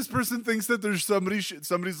think this person thinks that there's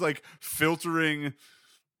somebody's like filtering.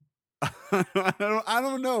 I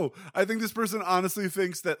don't know. I think this person honestly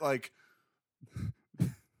thinks that like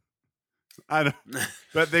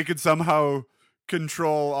that they could somehow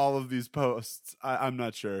control all of these posts. I'm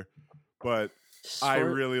not sure, but I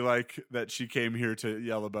really like that she came here to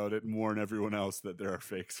yell about it and warn everyone else that there are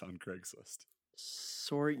fakes on Craigslist.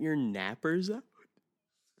 Sort your nappers out.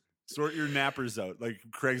 Sort your nappers out, like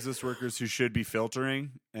Craigslist workers who should be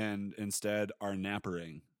filtering and instead are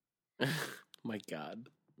nappering. My God.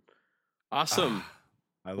 Awesome.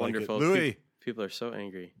 I like Wonderful. it. Louis. People are so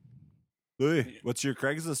angry. Louis, what's your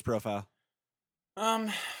Craigslist profile?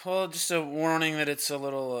 Well, just a warning that it's a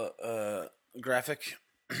little graphic.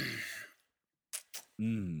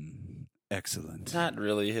 Excellent. Not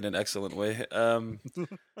really in an excellent way. Oh,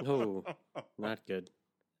 not good.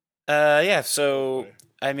 Yeah. So,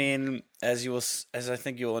 I mean, as I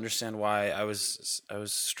think you'll understand why I was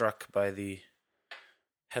struck by the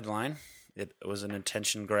headline. It was an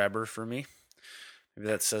attention grabber for me. Maybe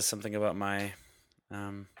that says something about my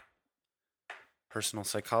personal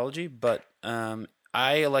psychology. But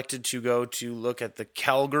I elected to go to look at the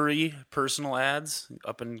Calgary personal ads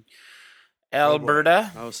up in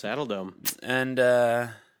Alberta. Oh, Saddle Dome. And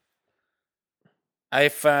I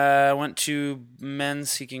went to Men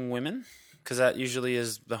Seeking Women, because that usually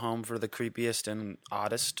is the home for the creepiest and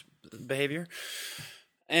oddest behavior.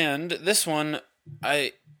 And this one,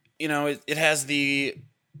 it has the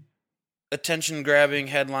attention-grabbing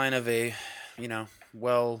headline of a,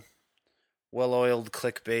 well-oiled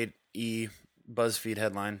clickbait-y BuzzFeed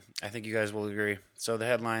headline. I think you guys will agree. So the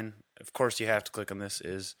headline, of course you have to click on this,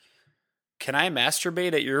 is, "Can I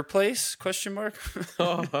masturbate at your place?" ?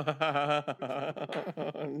 Oh,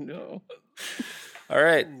 no. All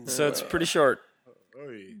right, so it's pretty short.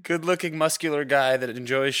 Good-looking, muscular guy that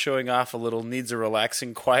enjoys showing off a little needs a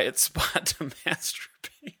relaxing, quiet spot to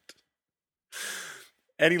masturbate.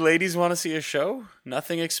 Any ladies want to see a show?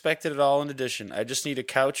 Nothing expected at all in addition. I just need a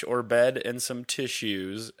couch or bed and some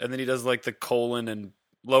tissues. And then he does like the colon and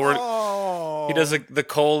lower. Oh. He does like the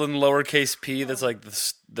colon lowercase p. That's like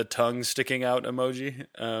the tongue sticking out emoji.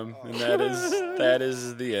 And that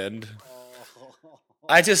is the end.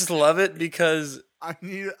 I just love it because I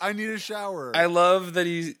need a shower. I love that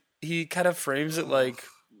he kind of frames it like.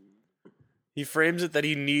 He frames it that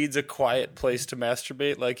he needs a quiet place to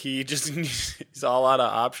masturbate. Like he's all out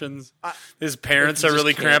of options. His parents are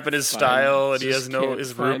really cramping his style, and his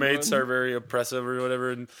roommates are very oppressive or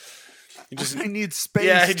whatever. And I need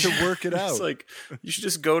space to work it out. It's like you should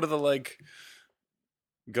just go to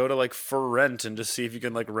For Rent and just see if you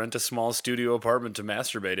can rent a small studio apartment to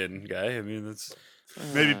masturbate in, guy. I mean, that's.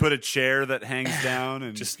 Maybe put a chair that hangs down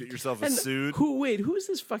and just get yourself a suit. Who's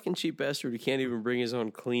this fucking cheap bastard who can't even bring his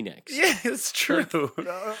own Kleenex? Yeah, it's true.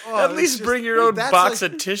 At least bring your own box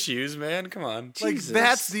of tissues, man. Come on.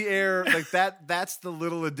 That's the air. That's the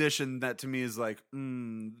little addition that to me is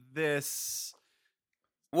this.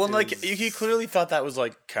 Well, he clearly thought that was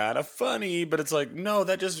kind of funny, but it's no,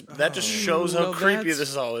 that just shows how creepy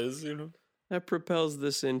this all is. That propels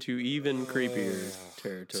this into even creepier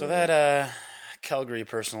territory. So that Calgary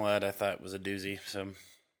personal ad I thought was a doozy. So,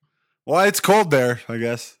 well, it's cold there, I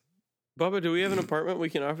guess. Bubba, do we have an apartment we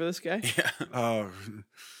can offer this guy? Yeah.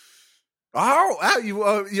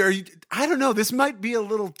 I don't know. This might be a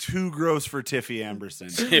little too gross for Tiffy Amberson.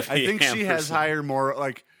 I think she has higher, more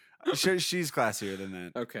she's classier than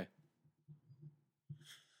that. Okay.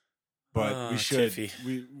 But we should. Tiffy.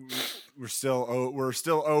 We're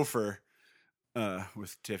still over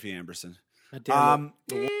with Tiffy Amberson.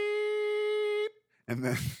 And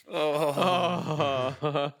then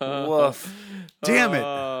woof. Damn it.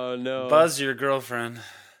 Oh no. Buzz your girlfriend.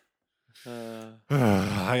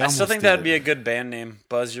 I still think that'd be a good band name.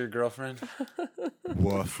 Buzz your girlfriend.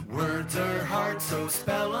 Woof. Words are hard, so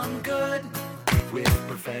spell them good with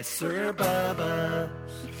Professor Bubba.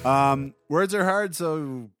 Words are hard,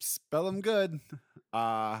 so spell them good.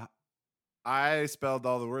 I spelled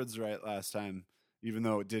all the words right last time, even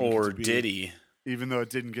though it didn't. Or did he? Even though it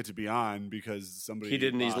didn't get to be on because somebody he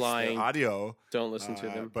didn't. He's lying. Audio. Don't listen to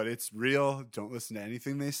them. But it's real. Don't listen to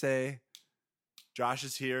anything they say. Josh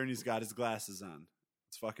is here and he's got his glasses on.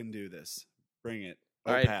 Let's fucking do this. Bring it.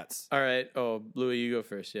 All right. Pats. All right. Oh, Louis, you go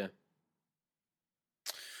first. Yeah.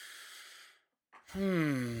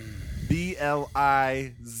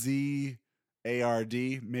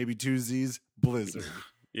 BLIZARD. Maybe two Z's. Blizzard.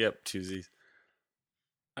 Yep, two Z's.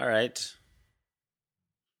 All right.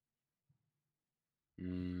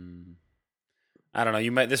 I don't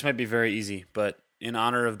know. This might be very easy, but in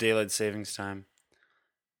honor of daylight savings time,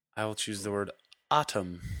 I will choose the word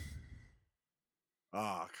autumn.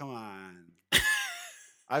 Oh, come on.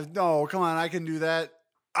 Come on. I can do that.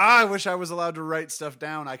 I wish I was allowed to write stuff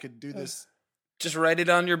down. I could do this. Just write it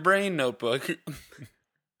on your brain notebook.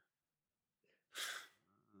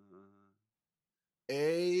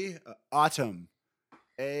 Autumn.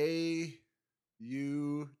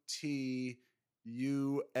 UTUMN.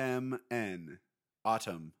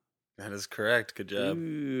 Autumn. That is correct. Good job.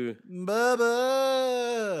 Ooh.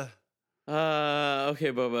 Bubba.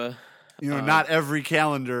 Okay, Bubba. Not every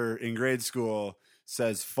calendar in grade school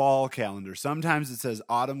says fall calendar. Sometimes it says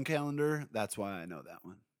autumn calendar. That's why I know that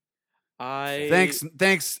one.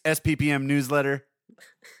 Thanks, SPPM newsletter.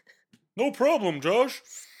 No problem, Josh.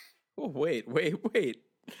 Oh, wait. The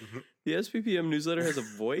SPPM newsletter has a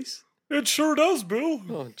voice? It sure does, Bill.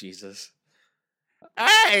 Oh, Jesus.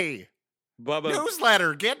 Hey, Bubba,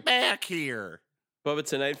 newsletter, get back here. Bubba,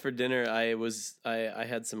 tonight for dinner, I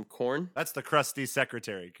had some corn. That's the crusty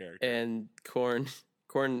secretary character. And corn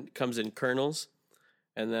comes in kernels.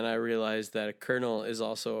 And then I realized that a colonel is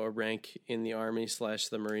also a rank in the Army /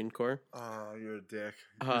 the Marine Corps. Oh, you're a dick.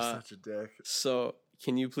 You're such a dick. So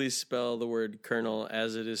can you please spell the word colonel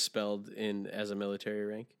as it is spelled as a military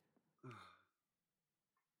rank?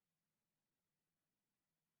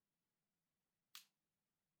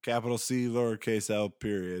 Capital C, lowercase L,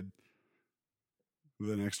 period. With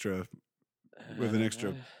an extra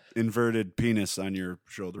inverted penis on your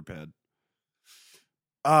shoulder pad.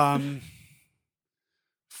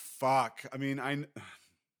 Fuck. I mean,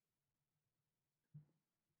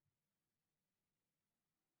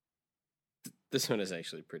 This one is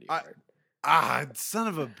actually pretty hard. Son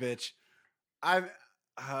of a bitch. I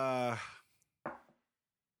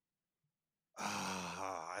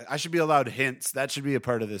should be allowed hints. That should be a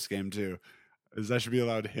part of this game too. I should be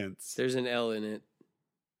allowed hints. There's an L in it.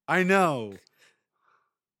 I know.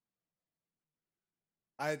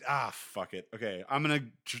 Fuck it. Okay,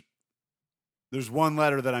 there's one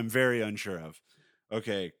letter that I'm very unsure of.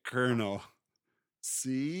 Okay, Colonel.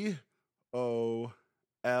 COLONOL.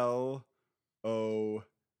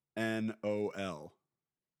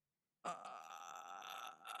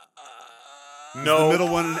 No. The middle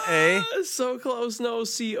one an A? So close. No,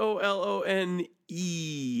 COLONEL.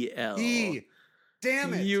 E.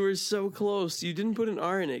 Damn it. You were so close. You didn't put an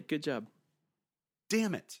R in it. Good job.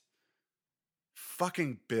 Damn it.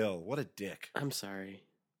 Fucking Bill. What a dick. I'm sorry.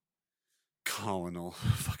 Colonel.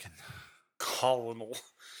 Fucking Colonel.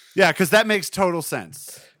 Yeah, because that makes total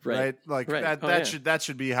sense. Right. Like Right. that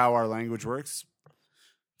should be how our language works.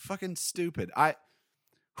 Fucking stupid.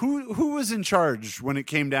 Who was in charge when it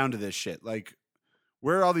came down to this shit? Like,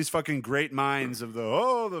 where are all these fucking great minds of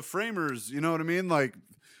the framers? You know what I mean? Like,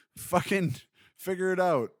 fucking figure it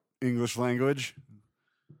out, English language.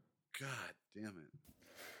 God damn it.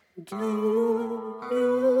 Do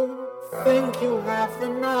you think you have the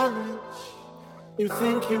knowledge? You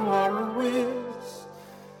think you are a whiz?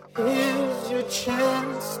 Here's your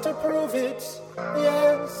chance to prove it.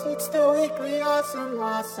 Yes, it's the weekly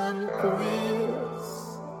awesome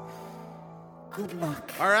quiz. Good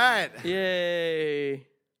luck. All right. Yay.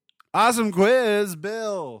 Awesome quiz,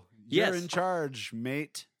 Bill. You're Yes. in charge,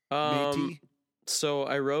 mate. Matey. So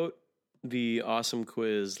I wrote the awesome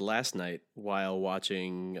quiz last night while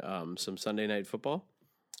watching some Sunday Night Football.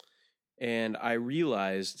 And I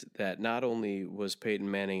realized that not only was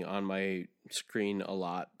Peyton Manning on my screen a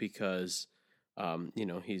lot because,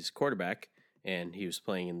 he's quarterback and he was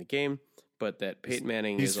playing in the game, but that Peyton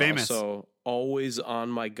Manning he's is famous. Also always on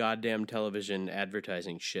my goddamn television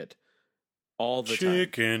advertising shit all the time.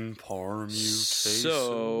 Chicken parm, you taste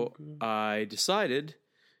So good. I decided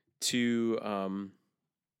to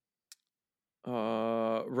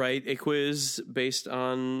write a quiz based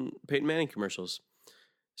on Peyton Manning commercials.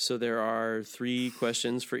 So there are 3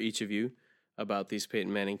 questions for each of you about these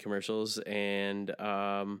Peyton Manning commercials. And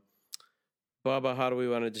Bubba, how do we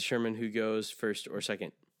want to determine who goes first or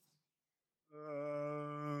second?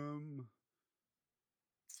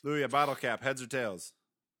 Louis, a bottle cap, heads or tails?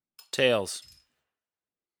 Tails.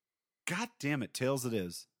 God damn it, tails it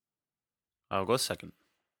is. I'll go second.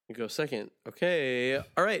 You go second. Okay.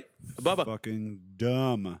 All right. Bubba, Fucking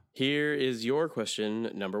dumb. here is your question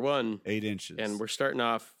number 1. 8 inches. And we're starting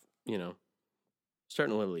off,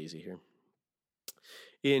 starting a little easy here.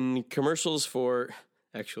 In commercials for,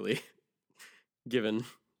 actually, given,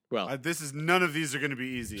 well, none of these are going to be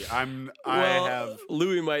easy.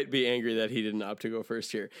 Louis might be angry that he didn't opt to go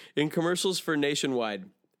first here. In commercials for Nationwide,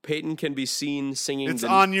 Peyton can be seen singing. It's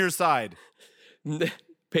on your side.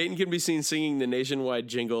 Peyton can be seen singing the Nationwide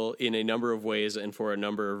jingle in a number of ways and for a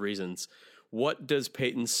number of reasons. What does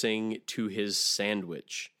Peyton sing to his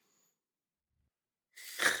sandwich?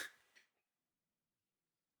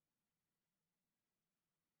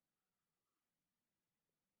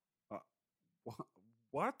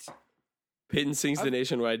 What? Peyton sings the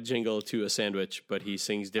Nationwide jingle to a sandwich, but he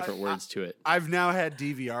sings different words to it. I've now had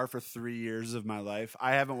DVR for 3 years of my life.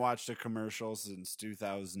 I haven't watched a commercial since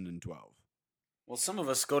 2012. Well, some of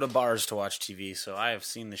us go to bars to watch TV, so I have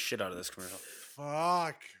seen the shit out of this commercial.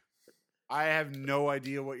 Fuck. I have no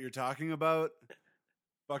idea what you're talking about.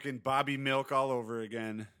 Fucking Bobby Milk all over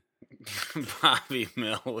again. Bobby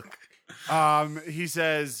Milk. He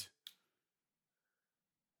says,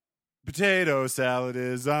 potato salad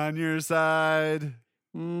is on your side.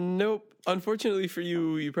 Nope. Unfortunately for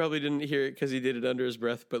you, you probably didn't hear it because he did it under his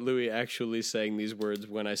breath, but Louis actually sang these words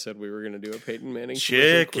when I said we were going to do a Peyton Manning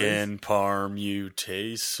Chicken parm, you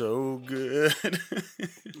taste so good.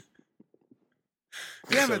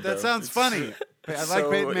 Damn it, that sounds funny. I like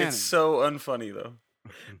Peyton Manning. It's so unfunny, though.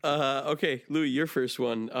 Okay, Louis, your first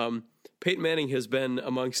one. Peyton Manning has been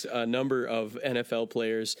amongst a number of NFL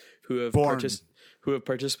players who have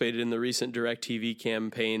participated in the recent DirecTV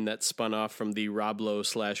campaign that spun off from the Rob Lowe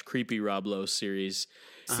 / Creepy Rob Lowe series.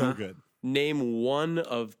 So good. Name one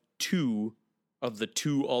of the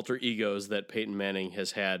two alter egos that Peyton Manning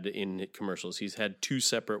has had in commercials. He's had two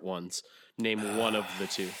separate ones. Name one of the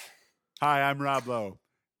two. Hi, I'm Rob Lowe,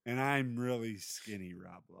 and I'm really skinny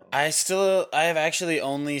Rob Lowe. I have actually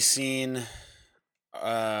only seen,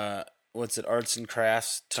 what's it, Arts and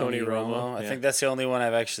Crafts, Tony Romo. I think that's the only one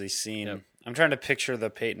I've actually seen. Yep. I'm trying to picture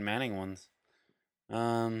the Peyton Manning ones.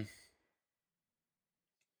 All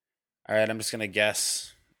right, I'm just going to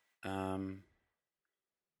guess.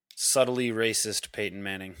 Subtly racist Peyton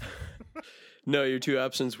Manning. No, your two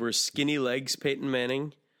options were skinny legs Peyton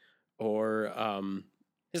Manning or...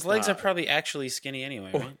 his legs are probably actually skinny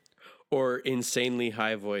anyway, right? Or insanely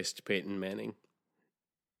high-voiced Peyton Manning.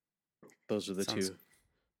 Those are the two.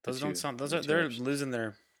 Those don't sound... They're losing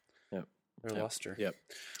their luster. Yep.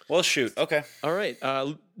 Well, shoot. Okay. All right.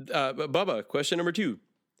 Bubba, question number 2.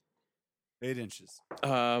 8 inches.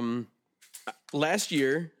 Last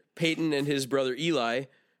year, Peyton and his brother Eli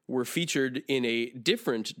were featured in a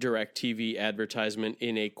different DirecTV advertisement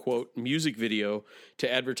in a, quote, music video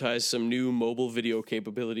to advertise some new mobile video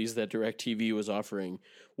capabilities that DirecTV was offering.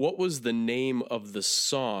 What was the name of the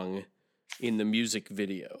song in the music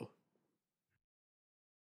video?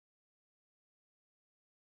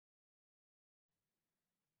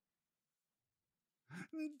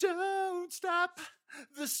 Don't stop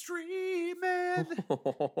the streaming.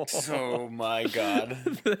 Oh, my God.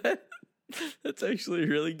 That's actually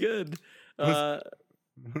really good. Right?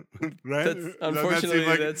 Unfortunately,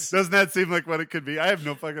 doesn't that seem like what it could be? I have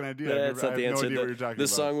no fucking idea. That's not the answer. No idea what you're talking the about.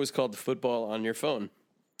 song was called "Football on Your Phone."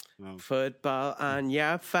 Oh. Football on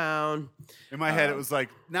your phone. In my head, it was like,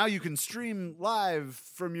 now you can stream live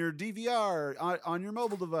from your DVR on your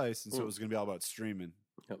mobile device, and so it was going to be all about streaming.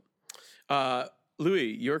 Yep.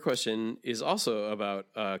 Louis, your question is also about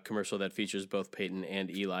a commercial that features both Peyton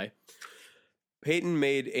and Eli. Peyton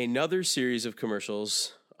made another series of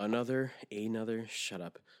commercials. Another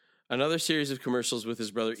series of commercials with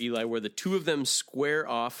his brother Eli where the two of them square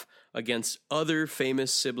off against other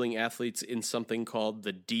famous sibling athletes in something called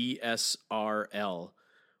the DSRL.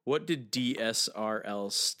 What did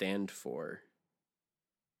DSRL stand for?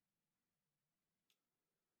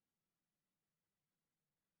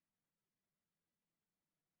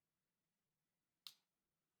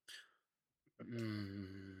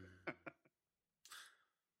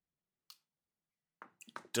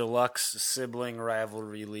 Deluxe Sibling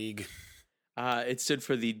Rivalry League. It stood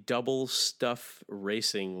for the Double Stuff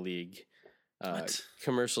Racing League.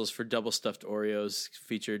 Commercials for double stuffed Oreos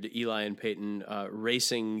featured Eli and Peyton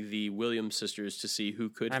racing the Williams sisters to see who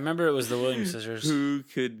could... I remember it was the Williams sisters. Who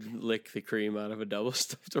could lick the cream out of a double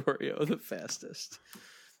stuffed Oreo the fastest.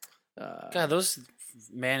 God, those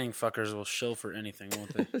Manning fuckers will shill for anything,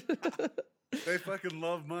 won't they? They fucking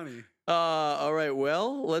love money. All right,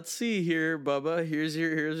 well, let's see here, Bubba. Here's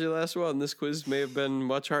your last one. This quiz may have been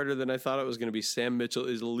much harder than I thought it was going to be. Sam Mitchell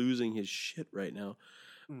is losing his shit right now.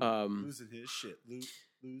 Losing his shit.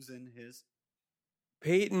 Losing his...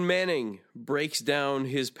 Peyton Manning breaks down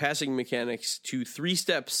his passing mechanics to 3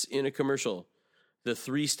 steps in a commercial. The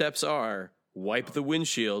 3 steps are wipe the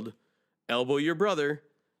windshield, elbow your brother,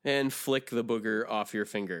 and flick the booger off your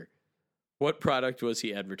finger. What product was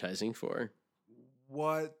he advertising for?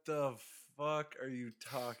 What the fuck are you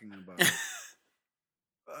talking about?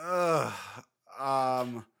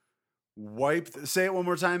 Say it one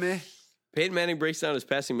more time, eh? Peyton Manning breaks down his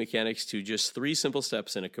passing mechanics to just 3 simple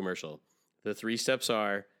steps in a commercial. The 3 steps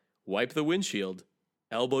are wipe the windshield,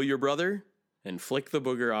 elbow your brother, and flick the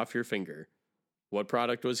booger off your finger. What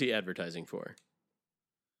product was he advertising for?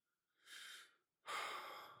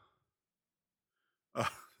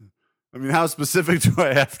 I mean, how specific do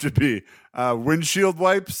I have to be? Windshield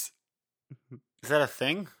wipes? Is that a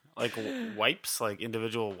thing? Like wipes? Like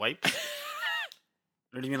individual wipes?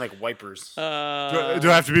 Or do you mean like wipers? Do I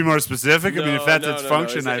have to be more specific? I mean, if that's its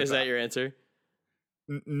function, Is that your answer?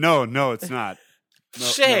 No, it's not.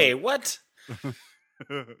 Shay, what?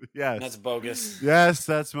 Yes. That's bogus. Yes,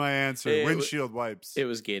 that's my answer. Windshield wipes. It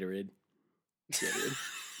was Gatorade.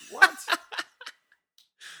 What?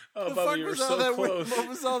 Oh, The Bubba, fuck you were was so all that? close. What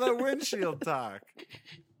was all that windshield talk?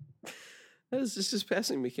 That was just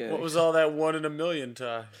passing mechanics. What was all that 1 in a million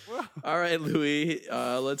talk? All right, Louis.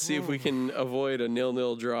 Let's see if we can avoid a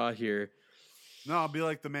 0-0 draw here. No, I'll be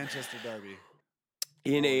like the Manchester Derby.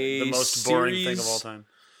 In a The most boring thing of all time.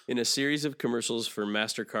 In a series of commercials for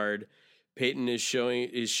MasterCard, Peyton is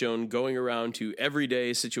shown going around to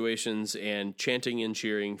everyday situations and chanting and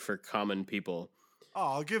cheering for common people.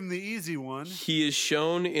 Oh, I'll give him the easy one. He is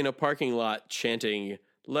shown in a parking lot chanting,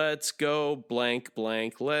 "Let's go, blank,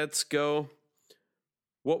 blank, let's go."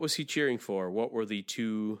 What was he cheering for? What were the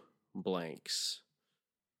two blanks?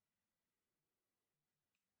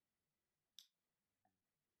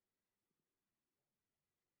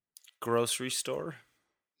 Grocery store?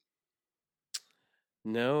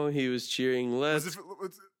 No, he was cheering, Was it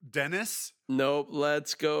Dennis? Nope,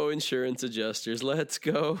 let's go, insurance adjusters, let's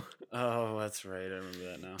go. Oh, that's right. I remember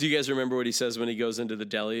that now. Do you guys remember what he says when he goes into the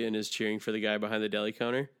deli and is cheering for the guy behind the deli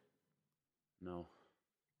counter? No.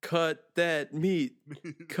 Cut that meat.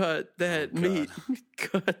 Cut that meat.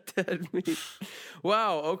 Cut that meat.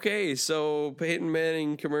 Wow. Okay. So Peyton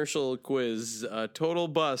Manning commercial quiz. Total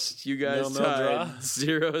bust. You guys 0-0 draw? tied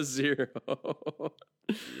 0-0.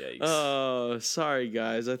 Yikes. Oh, sorry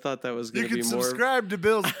guys. I thought that was You going to can be more. subscribe to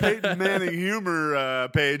Bill's Peyton Manning humor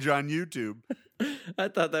page on YouTube. I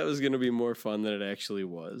thought that was going to be more fun than it actually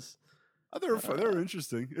was. Oh, they were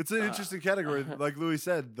interesting. It's an interesting category. Like Louis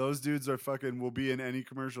said, those dudes will be in any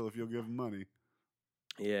commercial if you'll give them money.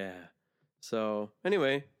 Yeah. So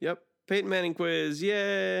anyway, yep. Peyton Manning quiz.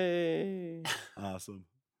 Yay. Awesome.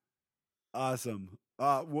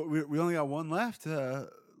 We only got one left.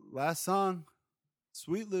 Last song,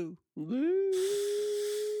 Sweet Lou.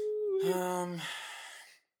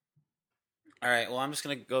 All right. Well, I'm just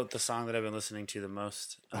gonna go with the song that I've been listening to the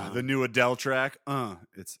most. The new Adele track.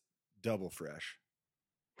 It's double fresh.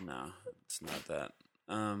 No, it's not that.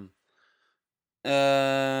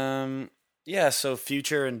 Yeah. So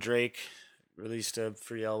Future and Drake released a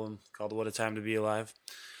free album called "What a Time to Be Alive,"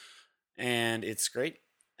 and it's great.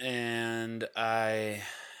 And I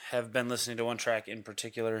have been listening to one track in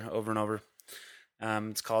particular over and over.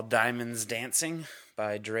 It's called "Diamonds Dancing"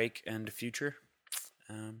 by Drake and Future.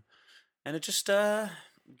 And it just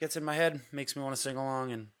gets in my head, makes me want to sing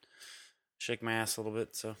along and shake my ass a little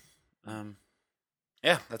bit. So,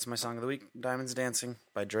 yeah, that's my song of the week, "Diamonds Dancing"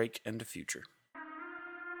 by Drake and Future.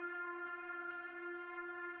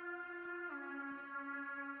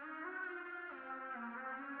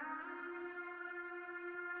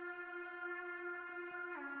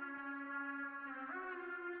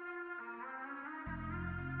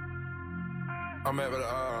 I'm at the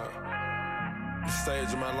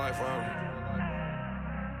stage of my life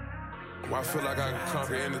where I feel like I can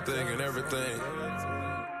conquer anything and everything.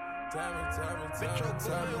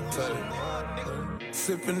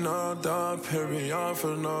 Sipping on Dom Perignon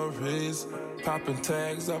for no reason. Popping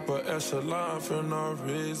tags up a echelon for no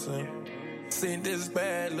reason. Seen this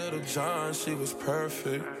bad little John, she was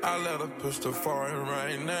perfect. I let her push the foreign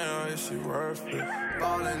right now, is she worth it?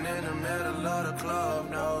 Ballin' in the middle of the club,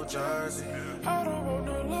 no jersey. I don't want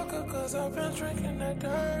no liquor cause I've been drinking that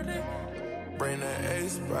dirty. Bring that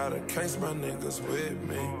ace by the case, my niggas with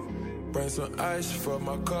me. Bring some ice for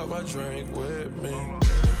my cup, my drink with me.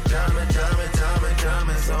 Diamond, diamond, diamond,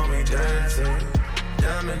 diamonds on me dancing.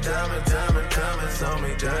 Diamond, diamond, diamond, diamonds on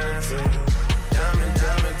me dancing. Diamond,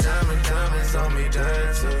 diamond, diamond, diamonds on me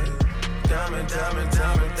dancing. Diamond, diamond,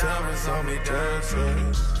 diamond, diamonds on me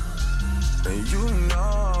dancing. And you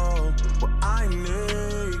know what I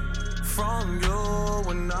need from you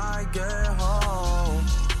when I get home.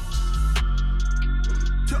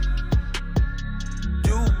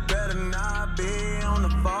 You better not be on the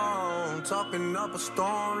phone, talking up a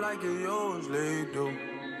storm like you usually do.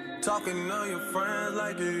 Talking to your friends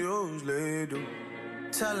like you usually do.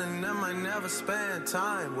 Telling them I never spend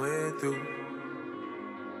time with you.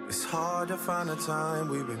 It's hard to find a time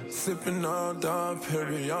we've been sipping on Dom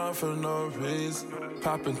Perignon for no reason.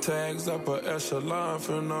 Popping tags up a echelon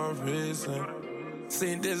for no reason.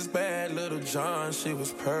 Seen this bad little John, she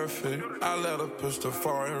was perfect. I let her push the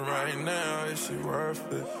foreign right now, is she worth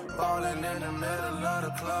it? Ballin' in the middle of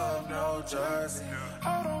the club, no jersey.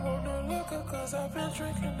 I don't want no liquor cause I've been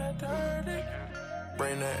drinking that dirty.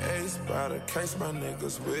 Bring that ace by the case, my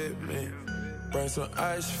niggas with me. Bring some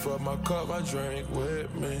ice for my cup, my drink with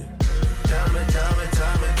me.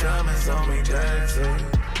 Diamonds on me dancing.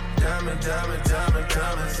 Diamonds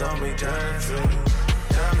on me dancing.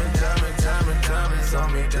 Diamonds on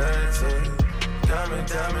me dancing.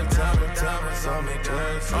 Diamonds on me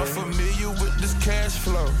dancing. I'm familiar with this cash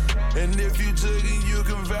flow, and if you took it, you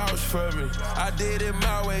can vouch for me. I did it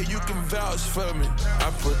my way, you can vouch for me.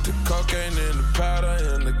 I put the cocaine in the powder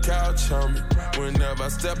and the couch on me. Whenever I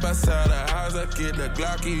step outside the house, I get the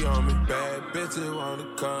Glocky on me. Bad bitches wanna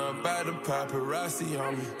come by the paparazzi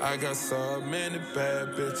on me. I got so many bad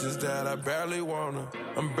bitches that I barely wanna.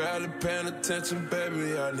 I'm barely paying attention,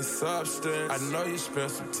 baby, I need substance. I know you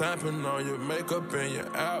spent some time putting on your makeup and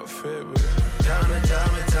your outfit, but diamonds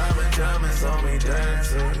on me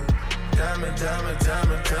dancing. Diamonds on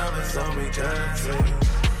me dancing.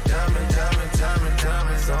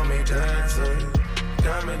 Diamonds on me dancing.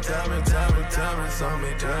 Diamonds on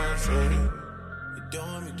me dancing. You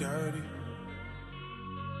doing me dirty.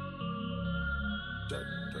 You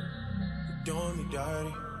doing me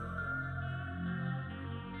dirty.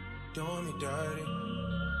 Doing me dirty.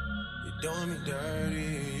 You doing me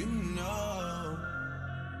dirty. You know.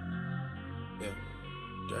 Yeah,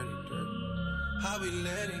 dirty. How we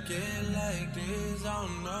let it get like this, I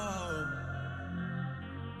don't know.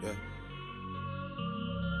 Yeah.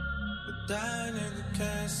 But that nigga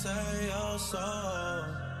can't say your soul.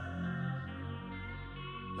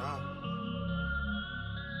 Nah.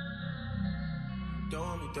 You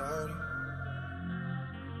doing me dirty.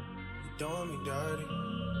 You doing me dirty.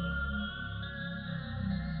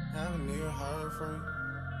 Haven't even heard from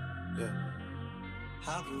you. Yeah.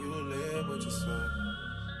 How can you live with yourself?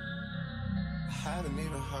 I haven't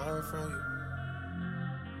even heard from you.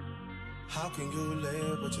 How can you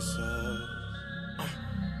live with yourself?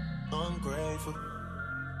 Ungrateful.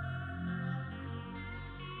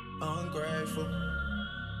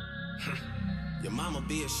 Your mama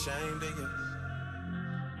be ashamed of you.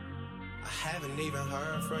 I haven't even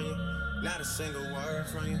heard from you. Not a single word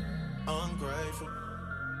from you. Ungrateful.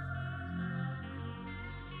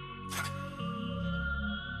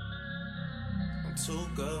 I'm too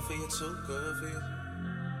good for you.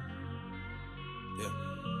 Yeah.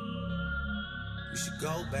 You should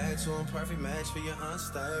go back to a perfect match for your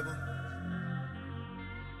unstable.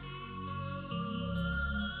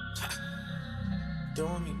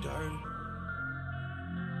 Doing me dirty.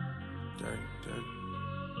 Dirty.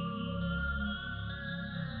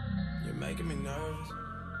 You're making me nervous.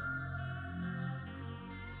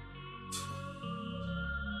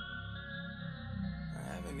 I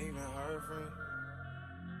haven't even heard from you.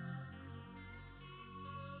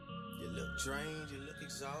 You look drained, you look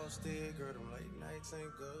exhausted. Girl, them late nights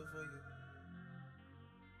ain't good for you.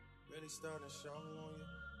 Really starting to show on you.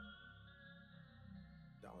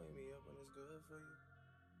 Don't hit me up when it's good for you.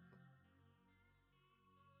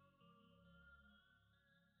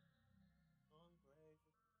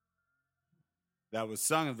 That was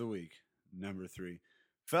Song of the Week, number 3.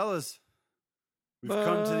 Fellas, we've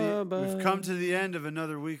come to the end of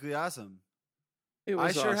another Weekly Awesome. It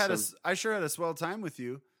was I sure had a swell time with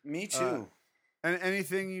you. Me too. And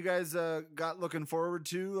anything you guys got looking forward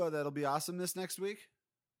to that'll be awesome this next week?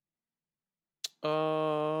 Yeah,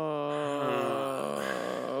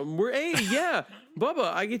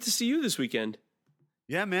 Bubba, I get to see you this weekend.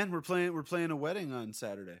 Yeah, man, we're playing a wedding on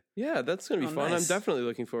Saturday. Yeah, that's gonna be fun. Nice. I'm definitely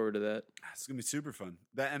looking forward to that. It's gonna be super fun.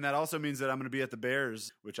 That also means that I'm gonna be at the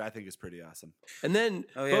Bears, which I think is pretty awesome. And then,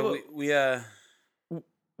 Bubba,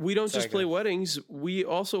 we don't just play weddings. We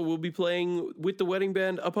also will be playing with the wedding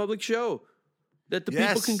band a public show that the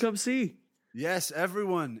people can come see. Yes,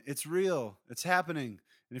 everyone. It's real. It's happening.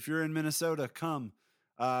 And if you're in Minnesota, come.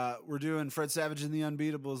 We're doing Fred Savage and the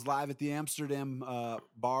Unbeatables live at the Amsterdam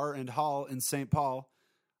Bar and Hall in St. Paul.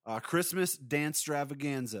 Christmas Dance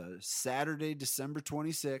Stravaganza, Saturday, December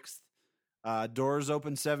 26th. Doors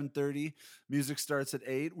open 7:30. Music starts at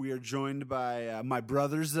 8. We are joined by my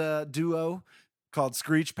brother's duo called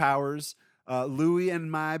Screech Powers, Louie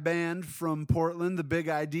and my band from Portland, the Big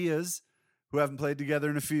Ideas, who haven't played together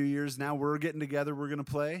in a few years. Now we're getting together. We're going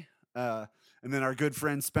to play. And then our good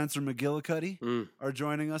friend Spencer McGillicuddy are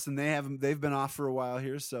joining us, and they've been off for a while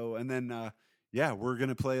here. So, and then we're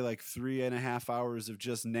gonna play like 3.5 hours of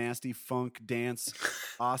just nasty funk dance,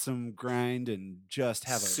 awesome grind, and just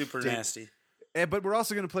have a super nasty. But we're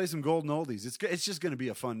also gonna play some golden oldies. It's just gonna be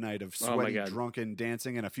a fun night of sweaty, drunken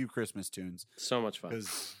dancing, and a few Christmas tunes. So much fun.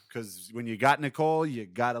 Because when you got Nicole, you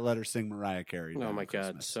gotta let her sing Mariah Carey. Oh my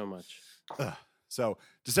God, so much. So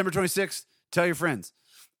December 26th, tell your friends.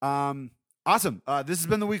 Awesome. This has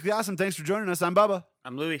been the Weekly Awesome. Thanks for joining us. I'm Bubba.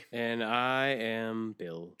 I'm Louie. And I am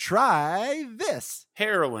Bill. Try this.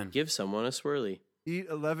 Heroin. Give someone a swirly. Eat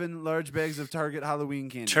 11 large bags of Target Halloween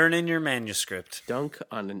candy. Turn in your manuscript. Dunk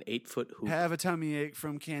on an 8-foot hoop. Have a tummy ache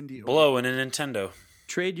from candy. Blow in a Nintendo.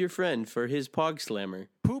 Trade your friend for his Pog Slammer.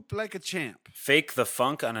 Poop like a champ. Fake the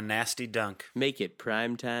funk on a nasty dunk. Make it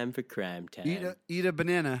prime time for crime time. Eat a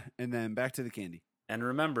banana and then back to the candy. And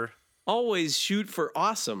remember, Always shoot for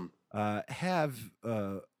awesome. Have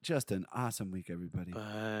just an awesome week, everybody.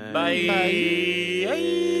 bye.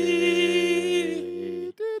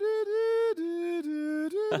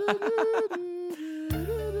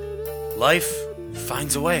 Life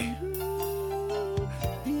finds a way.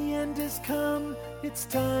 The end has come, it's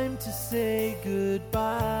time to say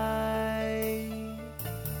goodbye.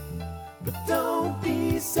 But don't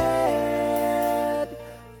be sad,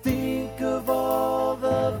 think of all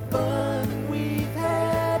the fun we've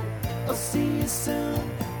had. I'll see you soon,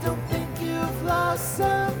 don't think you've lost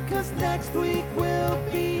some, 'cause next week will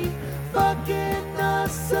be fucking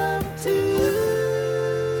awesome too.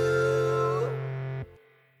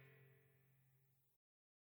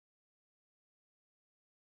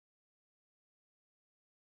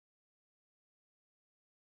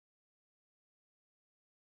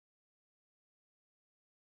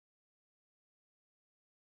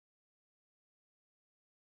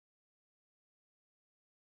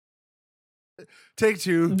 Take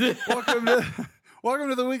two. Welcome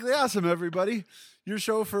to the Weekly Awesome, everybody. Your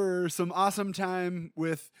show for some awesome time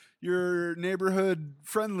with your neighborhood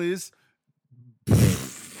friendlies.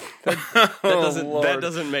 That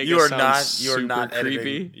doesn't make You it are sound not. super You're not creepy.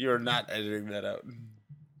 editing. You're not editing that out.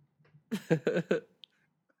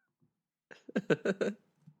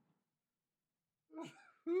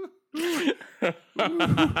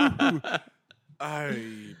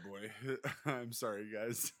 Boy, I'm sorry,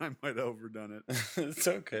 guys. I might have overdone it. It's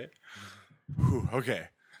okay. Whew, okay,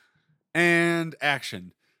 and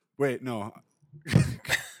action. Wait, no.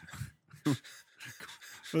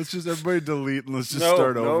 Let's just everybody delete and let's just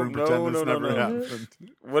start over and pretend this never happened.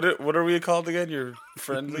 What are we called again? Your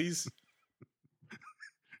friendlies?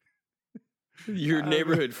 Your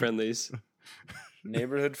neighborhood friendlies.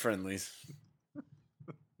 Neighborhood friendlies.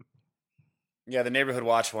 Yeah, the neighborhood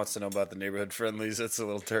watch wants to know about the neighborhood friendlies. That's a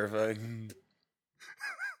little terrifying.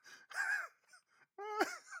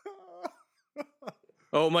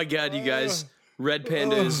 Oh my god, you guys. Red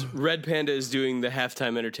Panda is doing the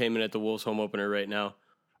halftime entertainment at the Wolves home opener right now.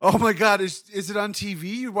 Oh my God! Is it on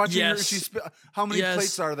TV? You're watching Yes. her? How many Yes.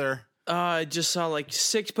 plates are there? I just saw like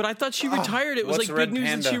 6, but I thought she retired. It was What's like Red big news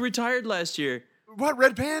Panda? that she retired last year. What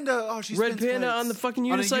Red Panda? Oh, she's Red Panda on the fucking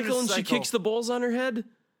unicycle, and she kicks the balls on her head.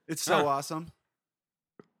 It's so awesome.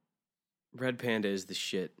 Red Panda is the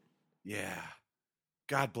shit. Yeah.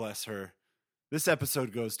 God bless her. This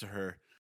episode goes to her.